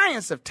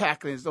science of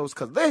tackling is those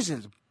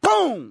collisions.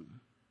 Boom!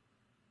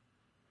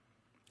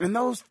 And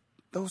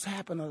those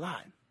happen a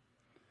lot.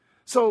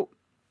 So,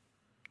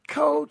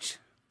 Coach,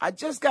 I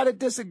just got to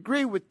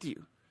disagree with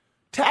you.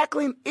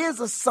 Tackling is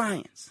a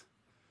science.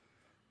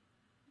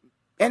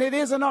 And it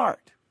is an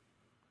art.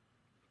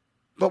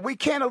 But we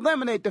can't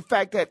eliminate the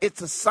fact that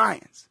it's a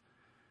science.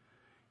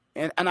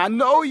 And I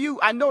know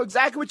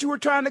exactly what you were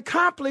trying to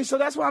accomplish. So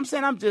that's why I'm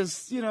saying I'm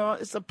just,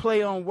 it's a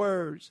play on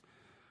words.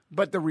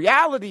 But the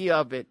reality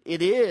of it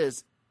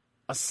is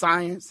a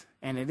science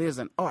and it is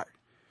an art.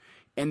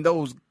 And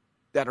those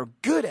that are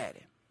good at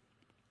it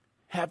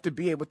have to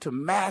be able to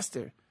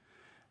master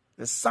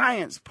the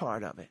science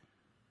part of it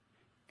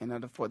in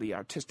order for the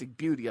artistic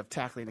beauty of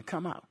tackling to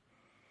come out.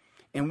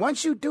 And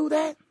once you do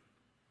that,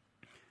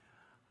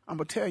 I'm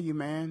going to tell you,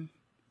 man,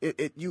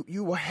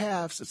 you will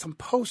have some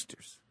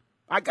posters.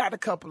 I got a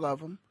couple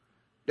of them.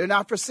 They're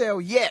not for sale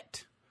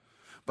yet,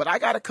 but I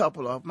got a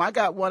couple of them. I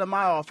got one in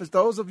my office.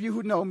 Those of you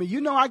who know me,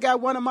 I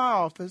got one in my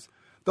office.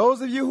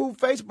 Those of you who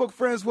Facebook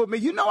friends with me,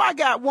 I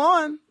got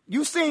one.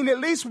 You've seen at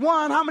least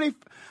one. How many?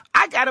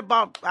 I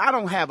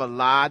don't have a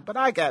lot, but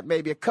I got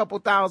maybe a couple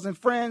thousand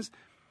friends.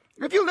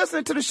 If you're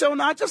listening to the show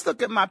now, just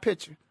look at my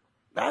picture.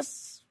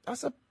 That's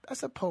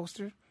a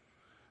poster.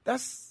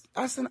 That's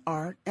an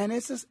art, and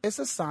it's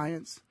a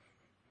science.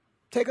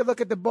 Take a look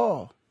at the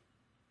ball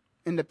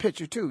in the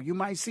picture too. You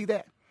might see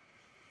that.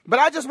 But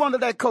I just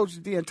wanted to let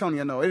Coach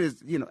D'Antonio know it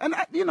is, and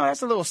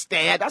that's a little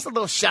stab. That's a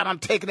little shot I'm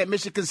taking at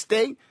Michigan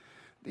State,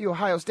 the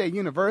Ohio State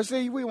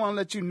University. We want to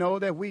let you know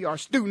that we are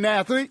student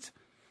athletes,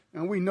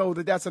 and we know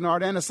that that's an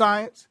art and a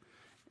science,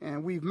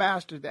 and we've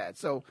mastered that.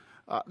 So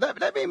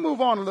let me move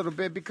on a little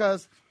bit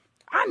because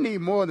I need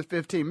more than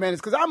 15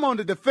 minutes because I'm on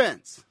the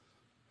defense.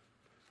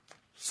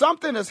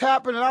 Something has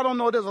happened, and I don't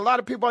know, there's a lot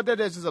of people out there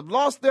that just have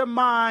lost their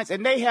minds,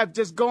 and they have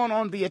just gone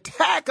on the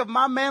attack of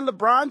my man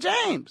LeBron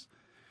James.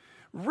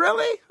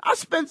 Really? I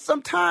spent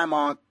some time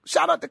on,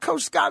 shout out to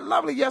Coach Scott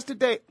Lovely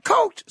yesterday,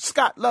 Coach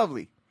Scott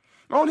Lovely,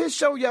 on his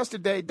show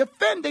yesterday,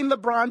 defending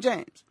LeBron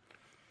James.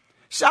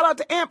 Shout out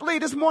to Amp Lee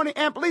this morning.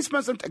 Amp Lee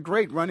spent some time,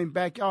 great running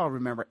back. Y'all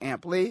remember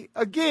Amp Lee.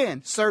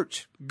 Again,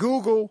 search,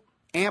 Google,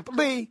 Amp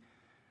Lee.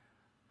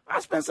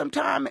 I spent some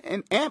time,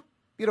 and Amp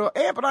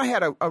and I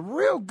had a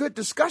real good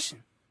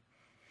discussion.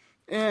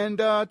 And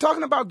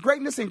talking about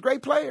greatness and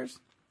great players.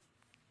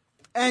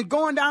 And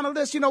going down the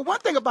list, one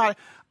thing about it,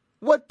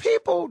 what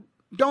people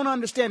don't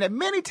understand that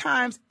many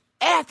times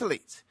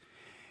athletes,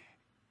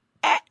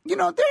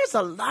 there's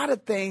a lot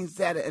of things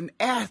that an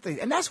athlete,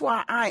 and that's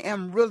why I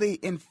am really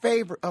in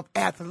favor of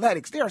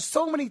athletics. There are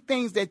so many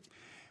things that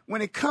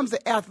when it comes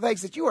to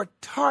athletics that you are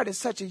taught at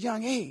such a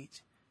young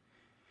age.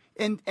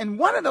 And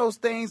one of those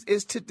things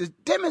is to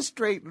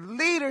demonstrate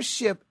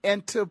leadership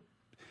and to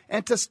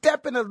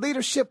step in a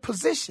leadership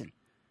position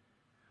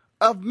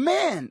of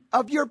men,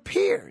 of your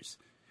peers.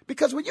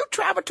 Because when you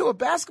travel to a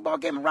basketball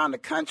game around the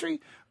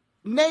country,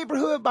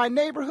 neighborhood by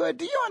neighborhood,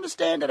 do you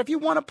understand that if you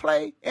want to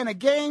play in a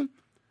game,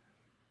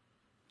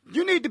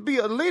 you need to be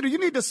a leader. You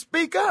need to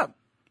speak up.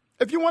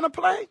 If you want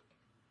to play,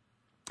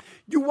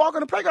 you walk on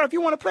the playground. If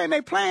you want to play and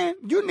they playing,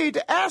 you need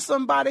to ask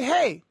somebody,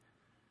 hey,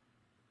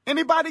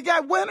 anybody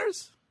got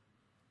winners?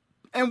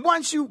 And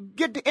once you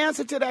get the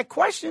answer to that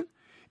question,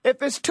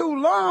 if it's too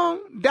long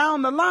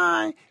down the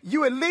line,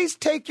 you at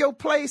least take your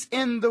place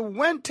in the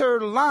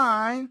winter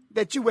line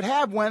that you would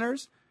have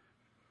winners.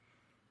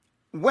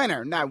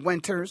 Winner, not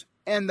winters.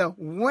 In the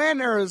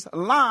winners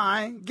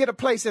line, get a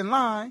place in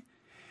line.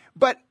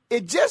 But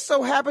it just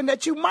so happened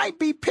that you might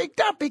be picked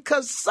up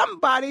because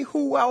somebody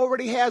who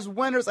already has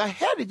winners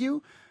ahead of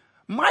you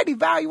might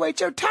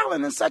evaluate your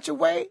talent in such a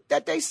way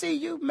that they see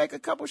you make a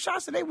couple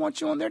shots and they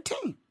want you on their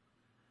team.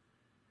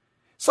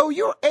 So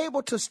you're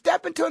able to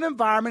step into an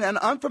environment, an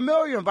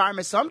unfamiliar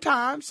environment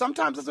sometimes.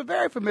 Sometimes it's a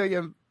very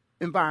familiar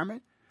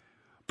environment.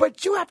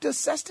 But you have to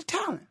assess the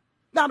talent.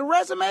 Now, the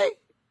resume,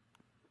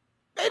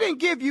 they didn't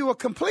give you a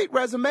complete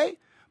resume,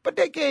 but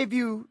they gave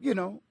you,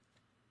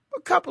 a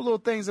couple little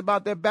things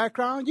about their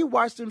background. You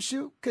watched them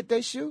shoot. Could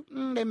they shoot?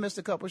 They missed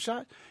a couple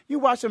shots. You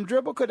watched them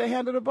dribble. Could they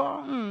handle the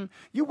ball?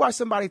 You watched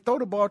somebody throw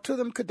the ball to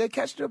them. Could they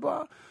catch the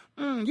ball?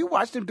 You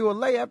watched them do a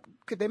layup.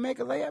 Could they make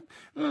a layup?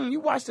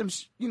 You watched them,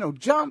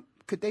 jump.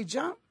 Could they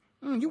jump?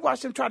 You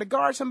watched them try to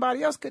guard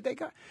somebody else. Could they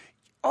guard?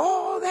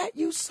 All that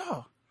you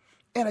saw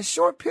in a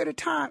short period of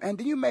time, and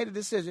then you made a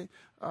decision.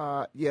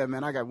 Yeah,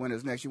 man, I got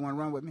winners next. You want to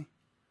run with me?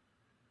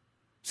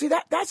 See,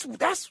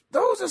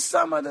 those are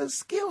some of the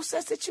skill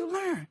sets that you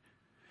learn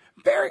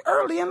very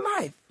early in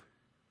life.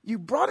 You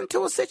brought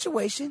into a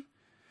situation.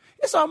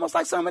 It's almost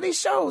like some of these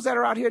shows that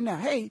are out here now.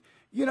 Hey,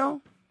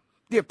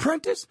 The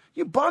Apprentice,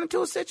 you brought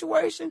into a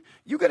situation.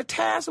 You get a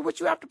task of what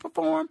you have to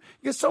perform.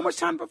 You get so much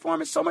time to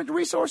perform it, so much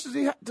resources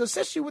to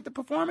assist you with the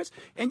performance,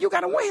 and you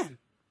got to win.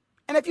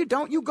 And if you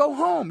don't, you go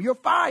home. You're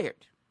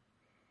fired.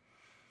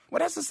 Well,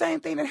 that's the same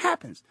thing that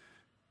happens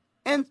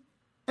in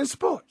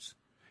sports.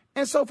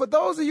 And so for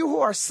those of you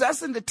who are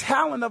assessing the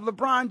talent of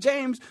LeBron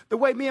James, the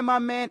way me and my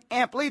man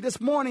Amp Lee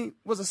this morning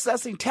was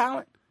assessing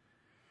talent,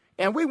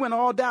 and we went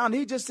all down.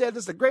 He just said,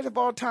 this is the greatest of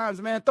all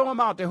times, man. Throw him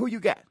out there. Who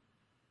you got?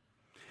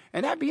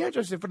 And that'd be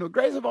interesting. For the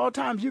greatest of all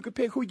times, you could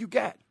pick who you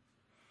got.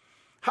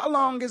 How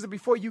long is it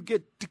before you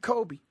get to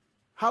Kobe?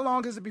 How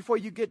long is it before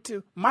you get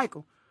to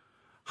Michael?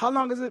 How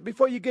long is it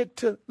before you get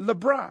to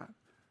LeBron?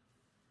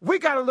 We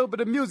got a little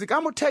bit of music.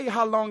 I'm going to tell you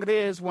how long it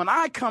is when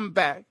I come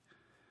back,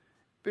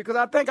 because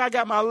I think I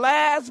got my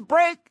last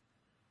break,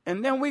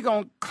 and then we're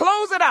going to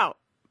close it out.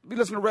 You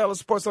listen to Rail of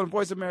Sports on the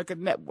Voice America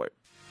Network.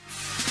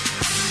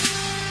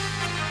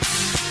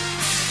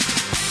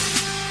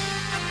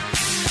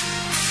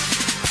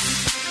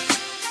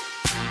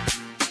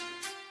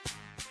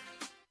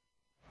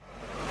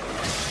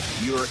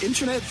 Your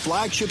internet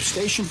flagship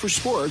station for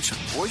sports,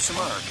 Voice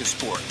America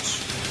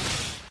Sports.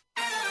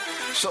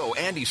 So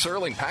Andy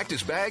Serling packed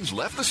his bags,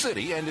 left the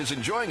city, and is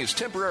enjoying his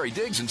temporary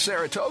digs in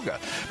Saratoga.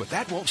 But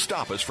that won't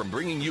stop us from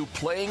bringing you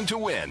Playing to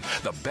Win,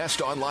 the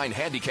best online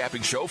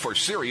handicapping show for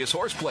serious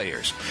horse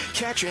players.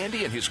 Catch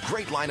Andy and his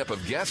great lineup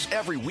of guests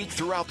every week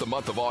throughout the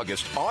month of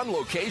August on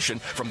location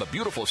from the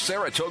beautiful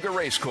Saratoga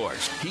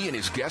Racecourse. He and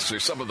his guests are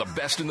some of the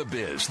best in the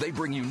biz. They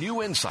bring you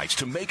new insights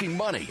to making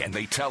money, and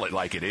they tell it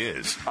like it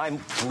is. I'm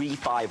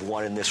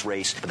 3-5-1 in this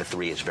race, but the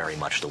 3 is very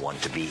much the one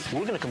to beat.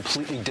 We're going to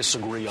completely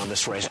disagree on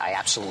this race. I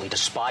absolutely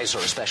despise her,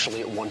 especially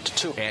at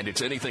 1-2. And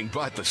it's anything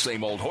but the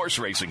same old horse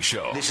racing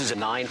show. This is a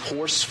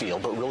 9-horse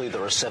field, but really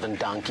there are 7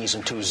 donkeys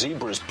and 2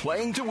 zebras.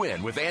 Playing to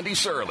Win with Andy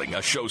Serling,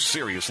 a show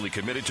seriously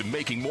committed to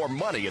making more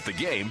money at the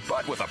game,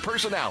 but with a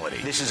personality.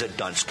 This is a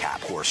dunce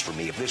cap horse for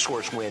me. If this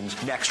horse wins,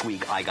 next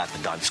week I got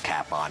the dunce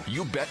cap on.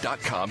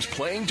 YouBet.com's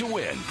Playing to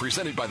Win,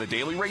 presented by the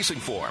Daily Racing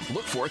Form.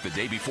 Look for it the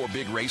day before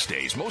big race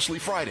days, mostly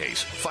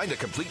Fridays. Find a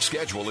complete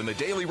schedule in the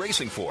Daily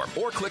Racing Form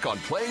or click on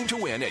Playing to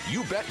Win at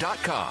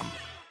YouBet.com.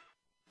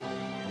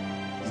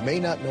 You may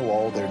not know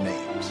all their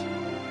names,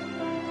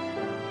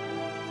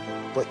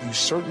 but you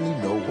certainly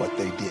know what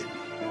they did.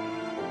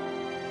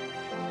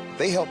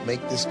 They helped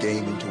make this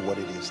game into what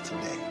it is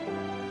today.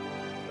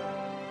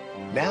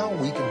 Now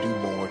we can do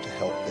more to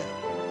help them.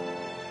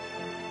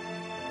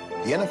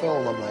 The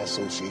NFL Alumni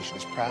Association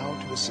is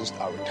proud to assist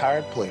our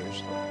retired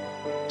players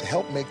to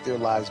help make their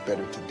lives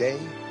better today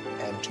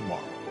and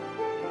tomorrow.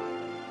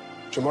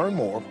 To learn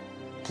more,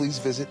 please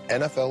visit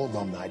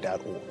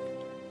NFLalumni.org.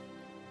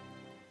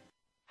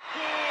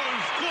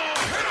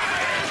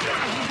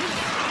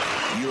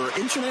 Your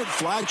internet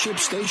flagship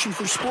station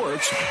for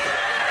sports,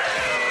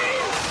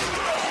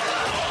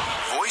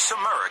 Voice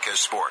America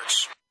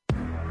Sports.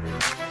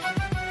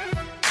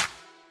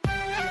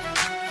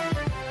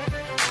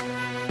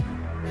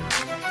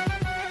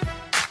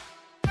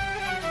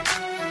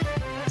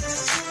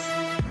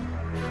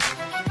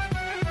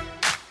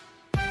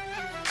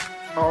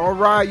 All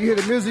right, you hear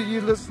the music.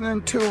 You're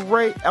listening to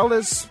Ray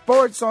Ellis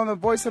Sports on the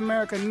Voice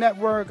America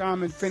Network.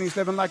 I'm in Phoenix,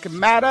 living like it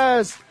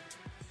matters.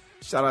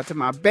 Shout out to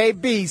my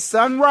baby,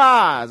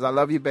 Sunrise. I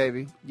love you,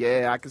 baby.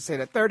 Yeah, I can say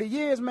that. 30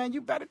 years, man. You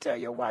better tell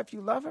your wife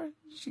you love her.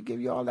 She give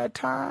you all that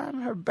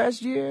time, her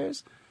best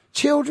years.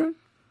 Children.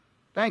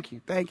 Thank you.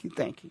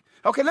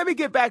 Okay, let me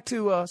get back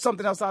to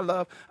something else I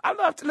love. I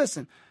love to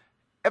listen.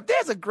 If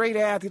there's a great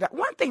athlete,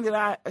 one thing that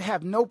I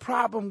have no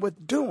problem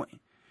with doing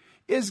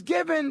is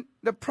giving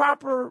the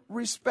proper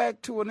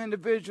respect to an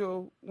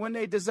individual when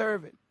they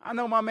deserve it. I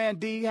know my man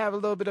D have a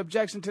little bit of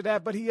objection to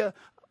that, but he a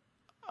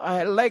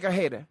Laker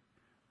hater.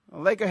 A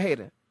Laker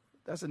hater.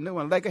 That's a new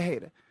one, Laker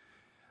hater.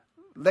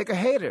 Laker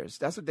haters,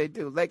 that's what they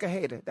do, Laker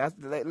hater. That's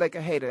the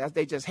Laker hater.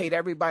 They just hate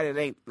everybody that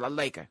ain't a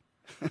Laker.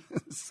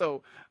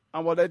 So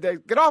I'm gonna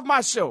get off my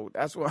show.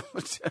 That's what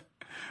I'm saying.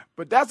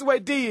 But that's the way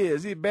D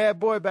is. He's a bad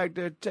boy back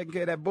there taking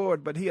care of that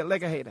board, but he a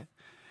Laker hater.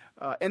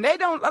 And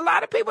a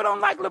lot of people don't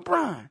like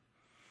LeBron.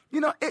 You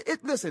know,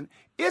 listen,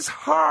 it's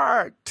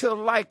hard to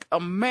like a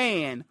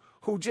man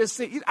who just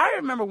said, I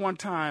remember one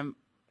time,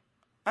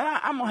 and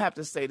I'm going to have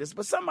to say this,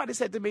 but somebody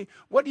said to me,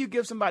 what do you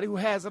give somebody who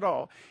has it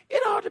all?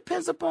 It all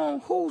depends upon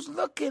who's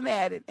looking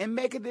at it and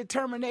make a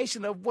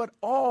determination of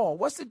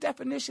what's the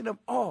definition of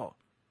all?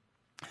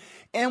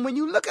 And when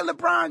you look at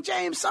LeBron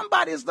James,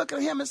 somebody is looking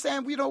at him and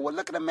saying,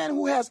 look at a man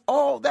who has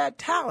all that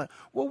talent.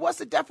 Well, what's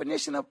the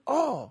definition of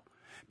all?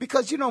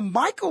 Because,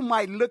 Michael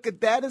might look at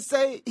that and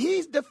say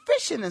he's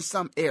deficient in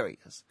some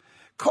areas.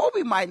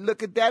 Kobe might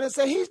look at that and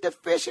say he's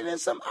deficient in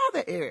some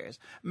other areas.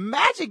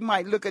 Magic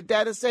might look at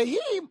that and say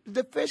he's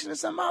deficient in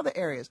some other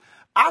areas.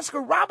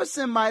 Oscar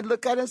Robertson might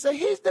look at it and say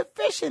he's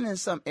deficient in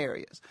some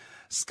areas.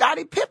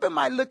 Scottie Pippen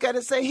might look at it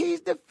and say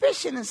he's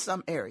deficient in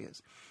some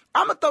areas.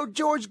 I'm going to throw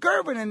George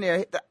Gervin in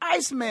there, the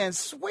Iceman,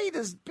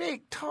 sweetest,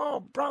 big, tall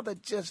brother,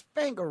 just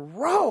finger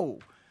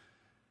roll.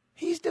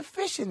 He's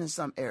deficient in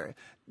some area.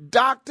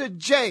 Dr.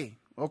 J,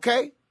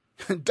 okay?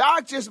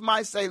 Doc just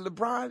might say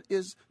LeBron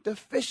is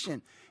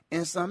deficient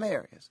in some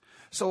areas.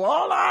 So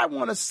all I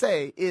want to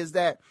say is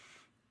that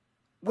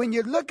when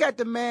you look at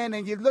the man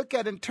and you look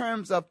at in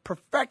terms of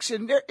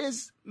perfection, there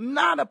is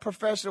not a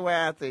professional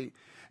athlete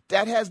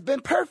that has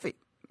been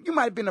perfect. You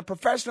might have been a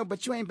professional,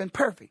 but you ain't been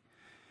perfect.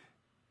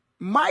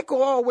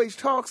 Michael always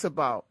talks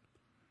about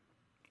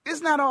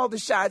it's not all the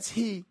shots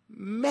he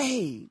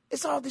made.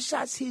 It's all the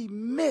shots he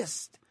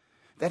missed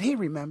that he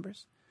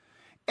remembers.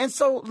 And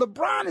so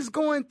LeBron is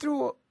going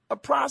through a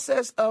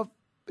process of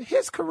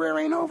his career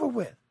ain't over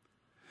with.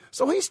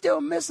 So he's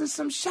still missing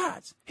some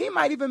shots. He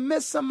might even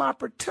miss some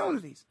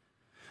opportunities.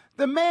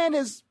 The man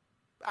is,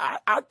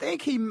 I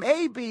think he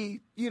may be,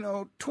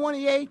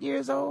 28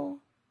 years old.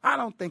 I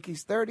don't think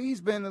he's 30.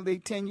 He's been in the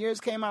league 10 years,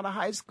 came out of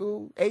high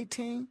school,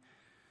 18.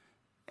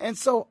 And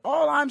so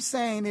all I'm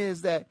saying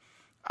is that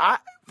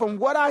from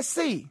what I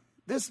see,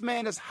 this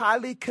man is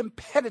highly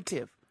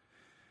competitive.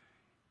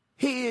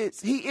 He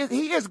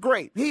is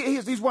great.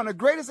 He's one of the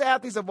greatest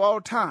athletes of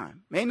all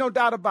time. Ain't no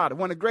doubt about it.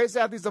 One of the greatest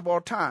athletes of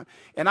all time.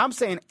 And I'm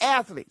saying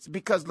athletes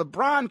because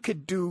LeBron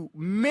could do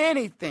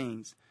many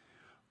things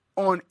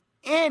on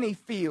any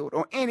field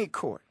or any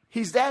court.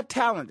 He's that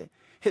talented.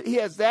 He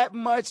has that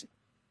much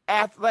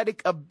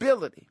athletic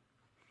ability.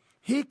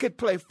 He could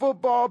play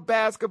football,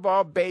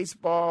 basketball,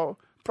 baseball,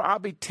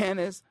 probably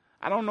tennis.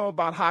 I don't know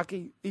about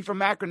hockey. He's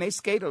from Akron. They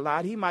skate a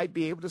lot. He might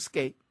be able to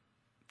skate.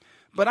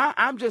 But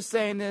I'm just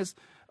saying this.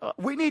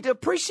 We need to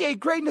appreciate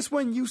greatness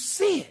when you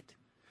see it.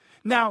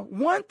 Now,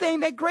 one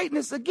thing that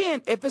greatness,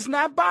 again, if it's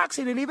not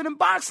boxing, and even in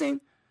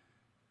boxing,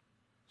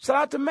 shout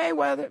out to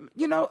Mayweather,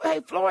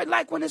 hey, Floyd,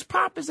 like when his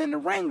pop is in the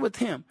ring with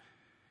him.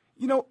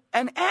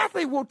 An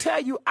athlete will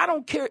tell you, I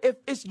don't care if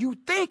you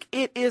think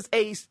it is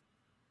a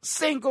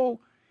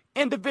single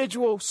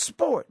individual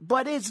sport,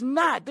 but it's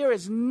not. There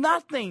is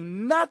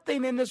nothing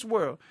in this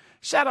world.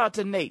 Shout out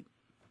to Nate.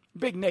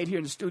 Big Nate here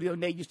in the studio.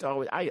 Nate used to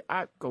always, I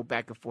go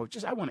back and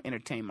forth. I want to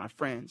entertain my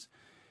friends.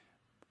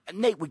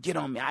 Nate would get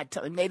on me. I'd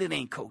tell him, Nate, it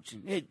ain't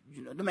coaching.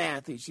 Them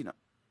athletes,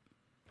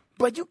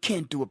 But you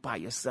can't do it by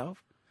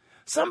yourself.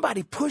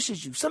 Somebody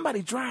pushes you.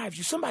 Somebody drives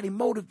you. Somebody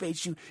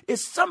motivates you.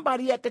 It's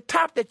somebody at the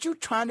top that you're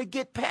trying to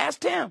get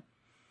past him.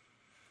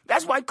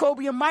 That's why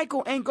Kobe and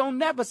Michael ain't going to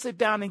never sit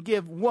down and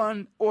give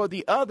one or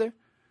the other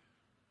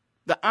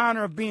the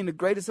honor of being the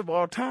greatest of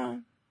all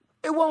time.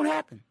 It won't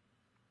happen.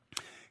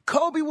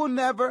 Kobe will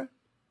never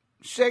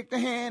shake the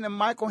hand and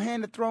Michael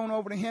hand the throne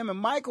over to him, and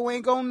Michael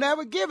ain't going to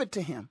never give it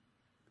to him.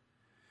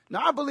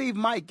 Now, I believe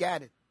Mike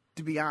got it,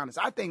 to be honest.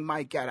 I think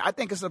Mike got it. I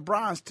think it's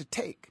LeBron's to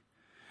take,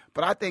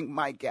 but I think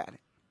Mike got it.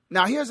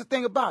 Now, here's the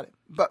thing about it.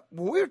 But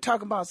when we were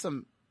talking about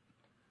some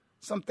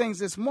things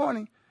this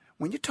morning,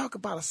 when you talk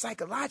about a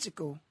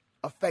psychological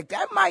effect,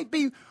 that might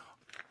be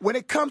when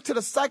it comes to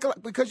the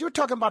psychological, because you're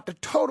talking about the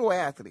total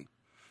athlete.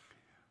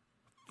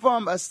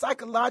 From a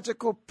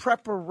psychological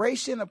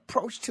preparation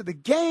approach to the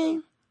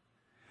game,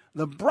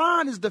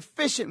 LeBron is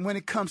deficient when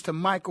it comes to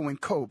Michael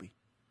and Kobe.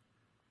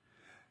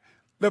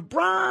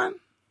 LeBron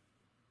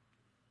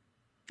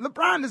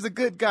is a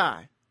good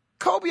guy.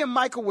 Kobe and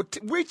Michael would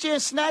reach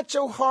in, snatch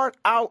your heart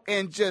out,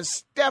 and just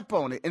step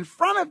on it in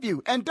front of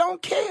you and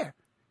don't care.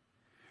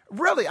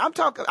 Really, I'm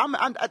talking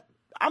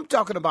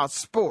about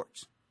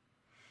sports.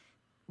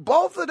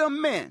 Both of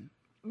them men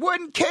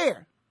wouldn't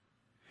care.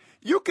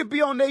 You could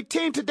be on their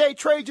team today,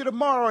 trade you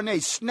tomorrow, and they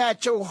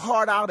snatch your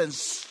heart out and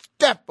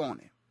step on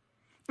it.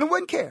 And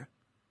wouldn't care.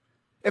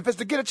 If it's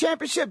to get a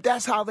championship,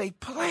 that's how they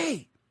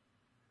play.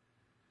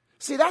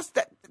 See, that's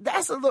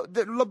a little.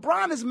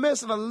 LeBron is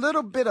missing a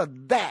little bit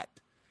of that.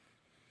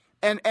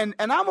 And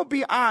I'm gonna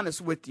be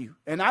honest with you,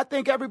 and I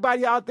think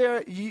everybody out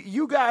there,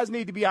 you guys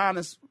need to be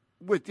honest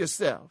with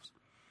yourselves.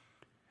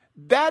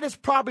 That is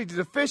probably the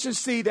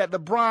deficiency that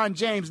LeBron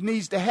James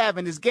needs to have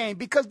in his game.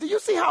 Because do you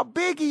see how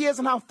big he is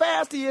and how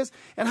fast he is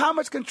and how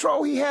much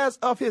control he has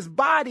of his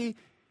body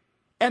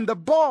and the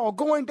ball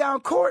going down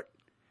court?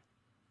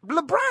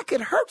 LeBron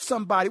could hurt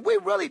somebody. We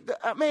want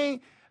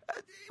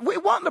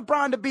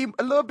LeBron to be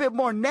a little bit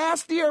more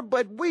nastier,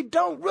 but we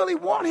don't really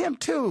want him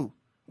to.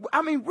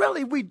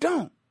 Really, we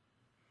don't.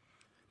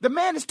 The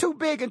man is too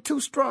big and too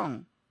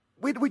strong.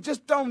 We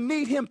just don't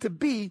need him to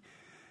be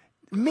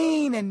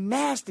mean and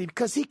nasty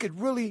because he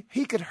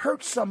could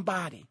hurt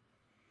somebody.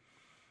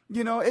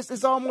 You know,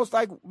 it's almost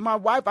like my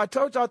wife. I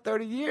told y'all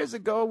 30 years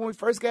ago when we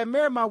first got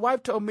married, my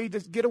wife told me to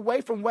get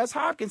away from Wes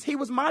Hopkins. He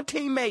was my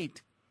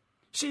teammate.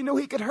 She knew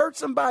he could hurt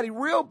somebody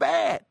real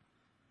bad.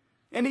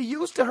 And he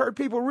used to hurt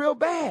people real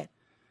bad.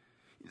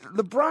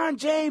 LeBron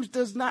James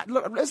does not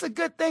look. It's a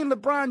good thing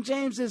LeBron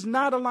James is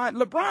not aligned.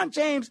 LeBron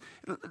James,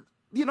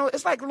 you know,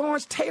 it's like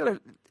Lawrence Taylor.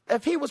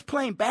 If he was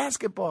playing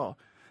basketball,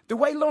 the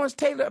way Lawrence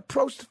Taylor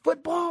approached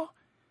football,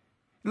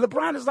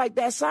 LeBron is like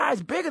that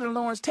size, bigger than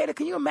Lawrence Taylor.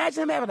 Can you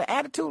imagine him having an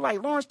attitude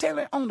like Lawrence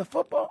Taylor on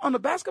the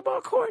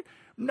basketball court?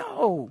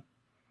 No.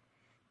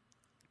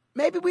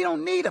 Maybe we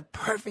don't need a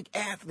perfect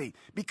athlete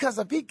because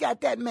if he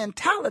got that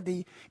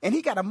mentality and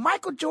he got a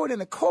Michael Jordan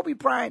and a Kobe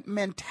Bryant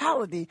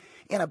mentality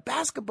in a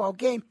basketball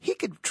game, he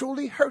could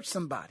truly hurt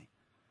somebody.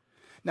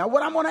 Now,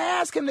 what I'm going to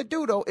ask him to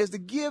do, though, is to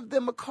give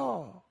them a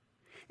call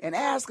and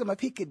ask him if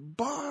he could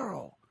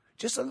borrow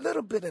just a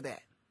little bit of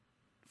that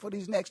for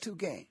these next two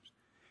games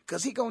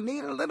because he's going to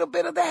need a little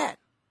bit of that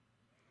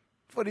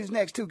for these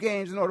next two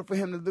games in order for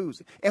him to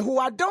lose it. And who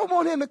I don't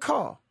want him to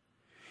call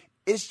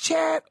is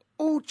Chad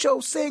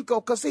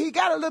Ochocinco, because he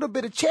got a little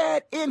bit of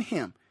Chad in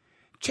him.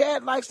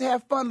 Chad likes to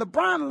have fun.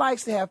 LeBron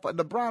likes to have fun.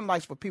 LeBron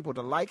likes for people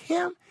to like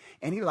him,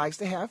 and he likes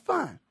to have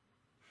fun.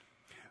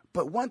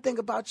 But one thing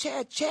about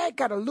Chad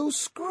got a loose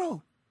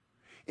screw.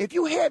 If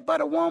you headbutt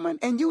a woman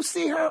and you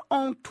see her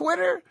on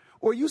Twitter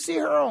or you see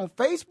her on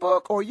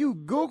Facebook or you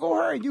Google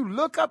her and you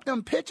look up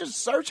them pictures,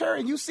 search her,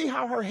 and you see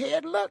how her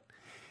head looked,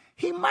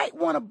 he might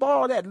want to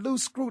borrow that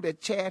loose screw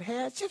that Chad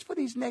has just for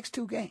these next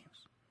two games.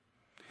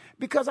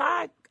 Because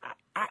I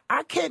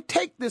can't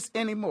take this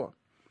anymore.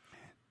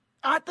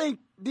 I think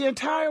the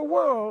entire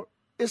world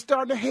is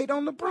starting to hate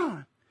on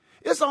LeBron.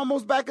 It's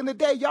almost back in the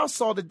day. Y'all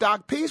saw the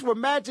Doc piece where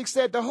Magic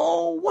said the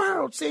whole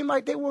world seemed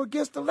like they were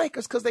against the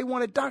Lakers because they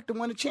wanted Doc to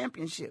win a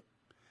championship.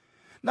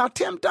 Now,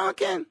 Tim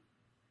Duncan,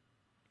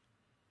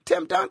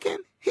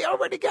 he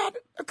already got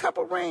a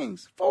couple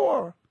rings.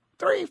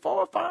 3,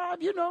 4,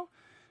 5, you know.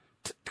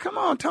 Come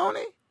on,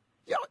 Tony.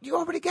 You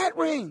already got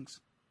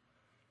rings.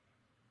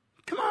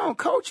 Come on,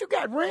 Coach, you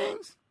got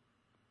rings.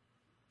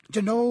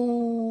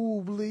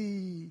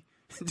 Ginobili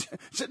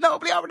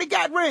already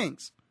got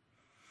rings.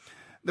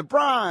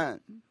 LeBron,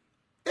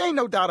 there ain't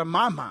no doubt in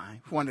my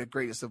mind, one of the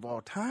greatest of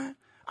all time.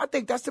 I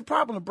think that's the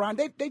problem,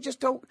 LeBron. They just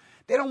don't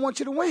want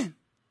you to win.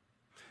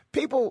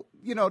 People,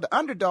 you know, the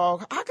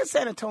underdog, how can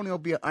San Antonio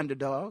be an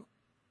underdog?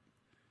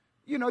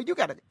 You know, you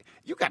got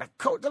a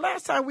coach. The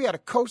last time we had a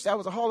coach that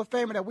was a Hall of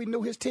Famer that we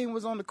knew his team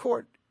was on the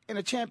court in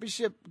a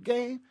championship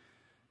game,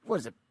 what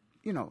is it?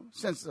 You know,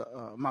 since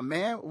my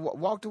man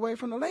walked away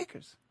from the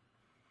Lakers.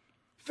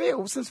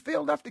 Since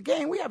Phil left the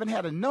game, we haven't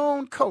had a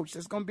known coach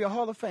that's going to be a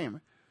Hall of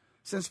Famer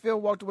since Phil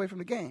walked away from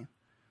the game.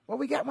 Well,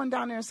 we got one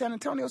down there in San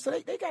Antonio, so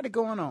they got it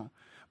going on.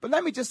 But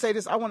let me just say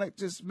this. I want to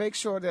just make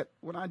sure that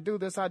when I do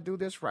this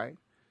right.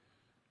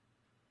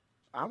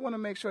 I want to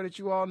make sure that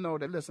you all know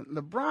that, listen,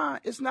 LeBron,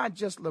 it's not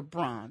just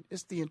LeBron.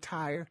 It's the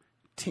entire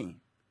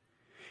team.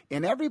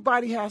 And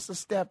everybody has to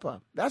step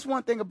up. That's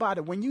one thing about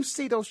it. When you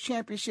see those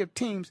championship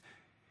teams,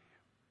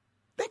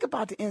 think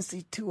about the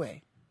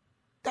NCAA.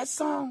 That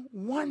song,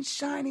 One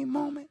Shiny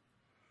Moment.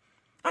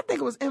 I think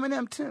it was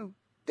Eminem, too.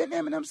 Didn't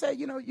Eminem say,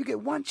 you know, you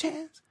get one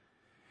chance?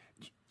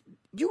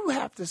 You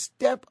have to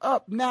step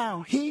up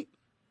now.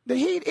 The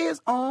heat is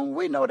on.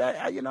 We know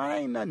that. You know, it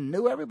ain't nothing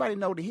new. Everybody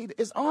know the heat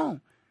is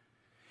on.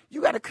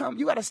 You got to come.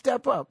 You got to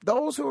step up.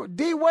 Those who are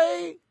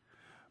D-Wade,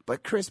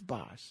 but Chris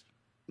Bosh.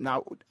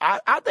 Now,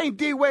 I think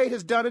D-Wade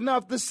has done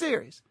enough this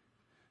series.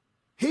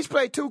 He's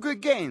played 2 good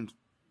games.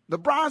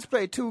 LeBron's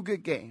played 2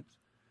 good games.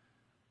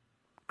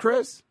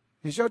 Chris,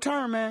 it's your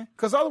turn, man.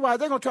 Because otherwise,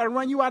 they're going to try to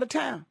run you out of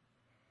town.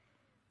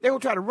 They're going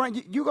to try to run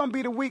you. You're going to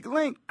be the weak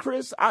link,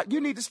 Chris. You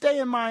need to stay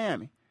in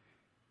Miami.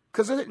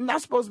 Because it's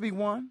not supposed to be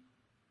 1.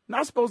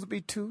 Not supposed to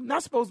be 2.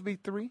 Not supposed to be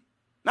 3.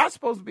 Not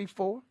supposed to be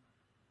 4.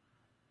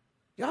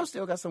 Y'all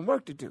still got some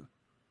work to do.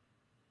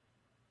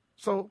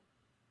 So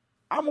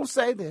I'm going to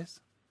say this.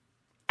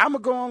 I'm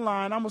going to go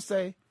online. I'm going to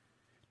say,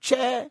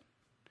 Chad,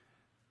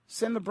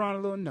 send LeBron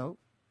a little note.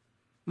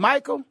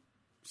 Michael,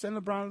 send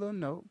LeBron a little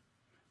note.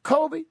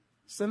 Kobe,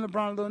 send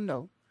LeBron a little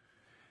note.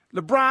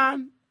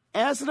 LeBron,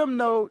 answer them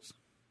notes.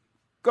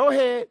 Go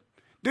ahead.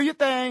 Do your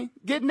thing.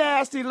 Get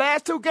nasty.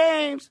 Last 2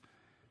 games,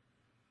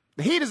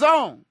 the heat is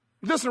on.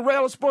 Listen to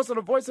Rail Sports on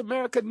the Voice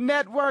America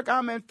Network.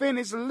 I'm in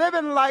Phoenix,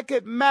 living like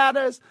it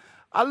matters.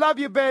 I love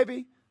you,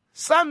 baby.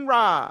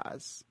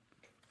 Sunrise.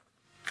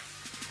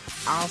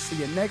 I'll see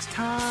you next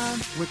time,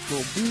 which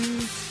will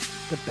be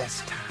the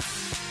best time.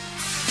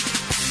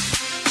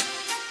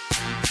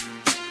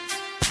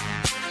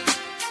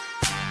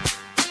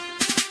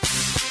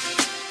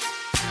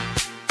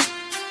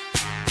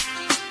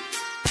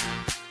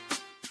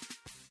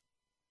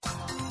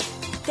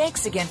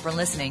 Thanks again for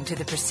listening to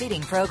the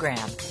preceding program,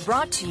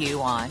 brought to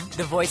you on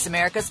the Voice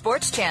America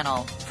Sports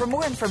Channel. For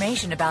more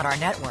information about our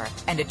network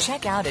and to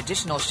check out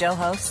additional show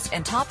hosts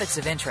and topics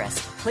of interest,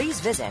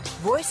 please visit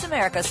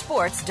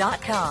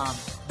voiceamericasports.com.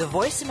 The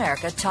Voice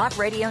America Talk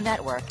Radio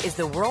Network is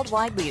the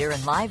worldwide leader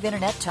in live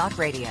Internet talk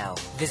radio.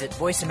 Visit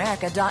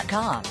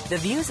voiceamerica.com. The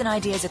views and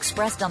ideas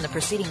expressed on the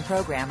preceding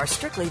program are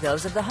strictly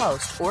those of the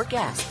host or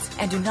guests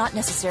and do not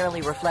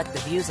necessarily reflect the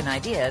views and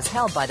ideas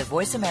held by the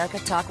Voice America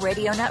Talk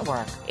Radio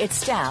Network, its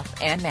staff,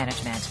 and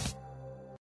management.